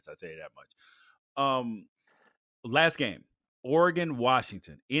 14 points. I'll tell you that much. Last game, Oregon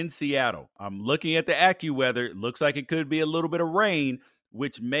Washington in Seattle. I'm looking at the AccuWeather. It looks like it could be a little bit of rain,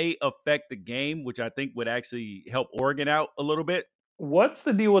 which may affect the game, which I think would actually help Oregon out a little bit. What's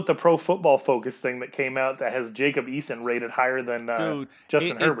the deal with the Pro Football Focus thing that came out that has Jacob Eason rated higher than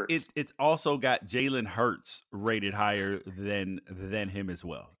Justin Herbert? It's also got Jalen Hurts rated higher than him as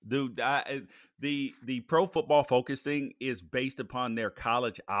well. Dude, the Pro Football Focus thing is based upon their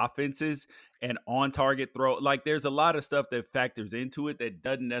college offenses and on-target throw. Like, there's a lot of stuff that factors into it that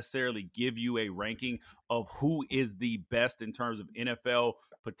doesn't necessarily give you a ranking of who is the best in terms of NFL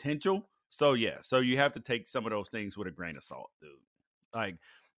potential. So, yeah. So you have to take some of those things with a grain of salt, dude. Like,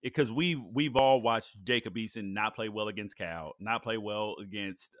 because we've all watched Jacob Eason not play well against Cal, not play well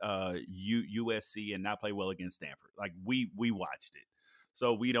against USC, and not play well against Stanford. Like, we watched it,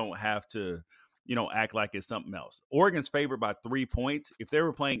 so we don't have to act like it's something else. Oregon's favored by 3 points. If they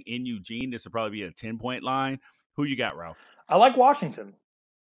were playing in Eugene, this would probably be a 10-point line. Who you got, Ralph? I like Washington.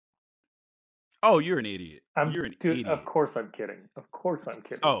 Oh, you're an idiot. You're an idiot. Of course I'm kidding.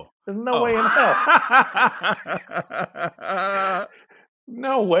 Oh. There's no way in hell.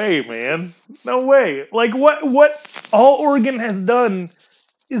 No way, man. No way. Like, what all Oregon has done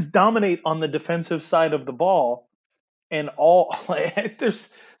is dominate on the defensive side of the ball, and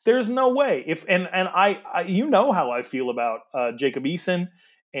there's no way. I you know how I feel about Jacob Eason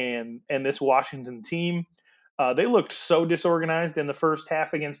and this Washington team. They looked so disorganized in the first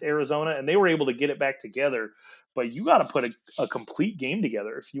half against Arizona, and they were able to get it back together. But you got to put a complete game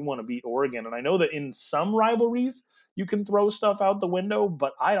together if you want to beat Oregon. And I know that in some rivalries you can throw stuff out the window,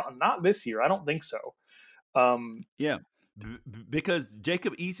 but not this year. I don't think so. Yeah, because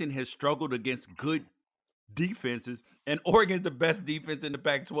Jacob Eason has struggled against good defenses, and Oregon's the best defense in the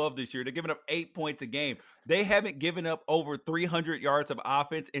Pac-12 this year. They're giving up 8 points a game. They haven't given up over 300 yards of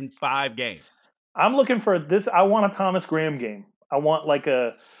offense in 5 games. I'm looking for this. I want a Thomas Graham game. I want like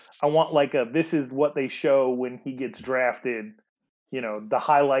a this is what they show when he gets drafted the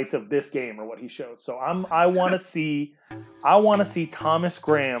highlights of this game or what he showed. So I want to see Thomas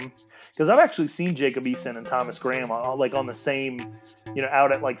Graham, because I've actually seen Jacob Eason and Thomas Graham on the same,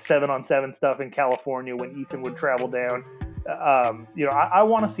 out at like 7-on-7 stuff in California when Eason would travel down. I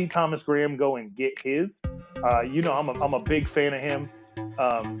want to see Thomas Graham go and get his. I'm a big fan of him.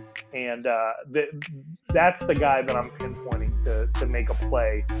 That's the guy that I'm pinpointing to make a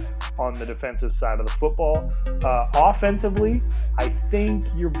play on the defensive side of the football. Offensively, I think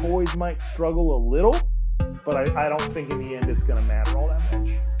your boys might struggle a little, but I don't think in the end it's going to matter all that much.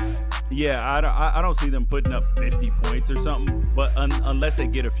 Yeah, I don't see them putting up 50 points or something, but unless they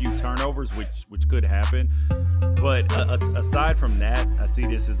get a few turnovers, which could happen. But aside from that, I see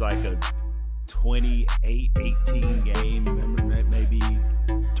this as like a 28-18 game, maybe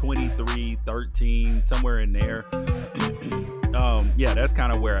 23-13, somewhere in there. Yeah, that's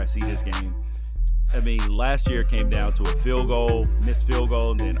kind of where I see this game. I mean, last year it came down to a missed field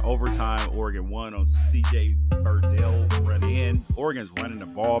goal, and then overtime. Oregon won on C.J. Verdell run in. Oregon's running the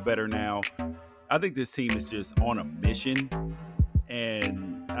ball better now. I think this team is just on a mission,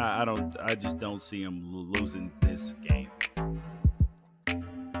 and I just don't see them losing this game.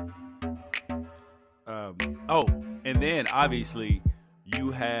 And then obviously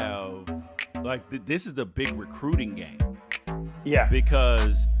you have this is a big recruiting game. Yeah,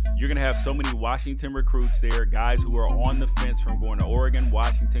 because you're going to have so many Washington recruits there, guys who are on the fence from going to Oregon,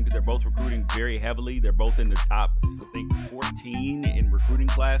 Washington, because they're both recruiting very heavily. They're both in the top, I think, 14 in recruiting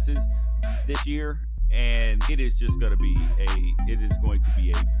classes this year. And it is just going to be a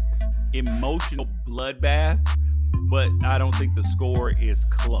emotional bloodbath, but I don't think the score is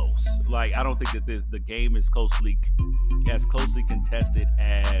close. Like, I don't think that the game is as closely contested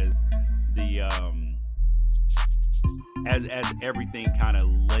as the as everything kind of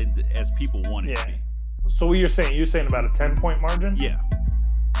led as people want it to be. So what you're saying about a 10-point margin? Yeah.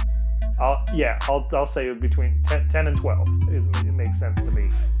 I'll say between 10 and 12. It makes sense to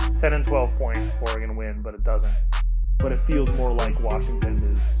me. 10 and 12 point Oregon win, but it doesn't. But it feels more like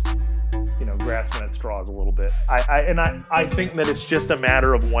Washington is, grasping at straws a little bit. I think that it's just a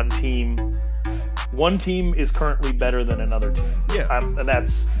matter of one team. One team is currently better than another team. Yeah. And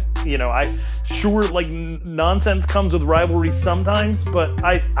that's, nonsense comes with rivalry sometimes, but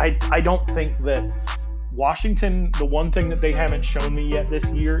I don't think that Washington, the one thing that they haven't shown me yet this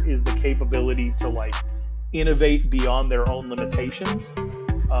year is the capability to innovate beyond their own limitations.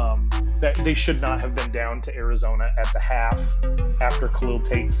 That they should not have been down to Arizona at the half after Khalil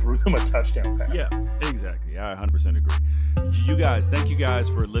Tate threw them a touchdown pass. Yeah, exactly. I 100% agree. Thank you guys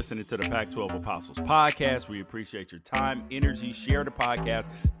for listening to the Pac-12 Apostles podcast. We appreciate your time, energy. Share the podcast.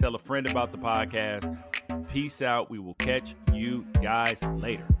 Tell a friend about the podcast. Peace out. We will catch you guys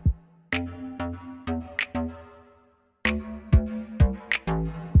later.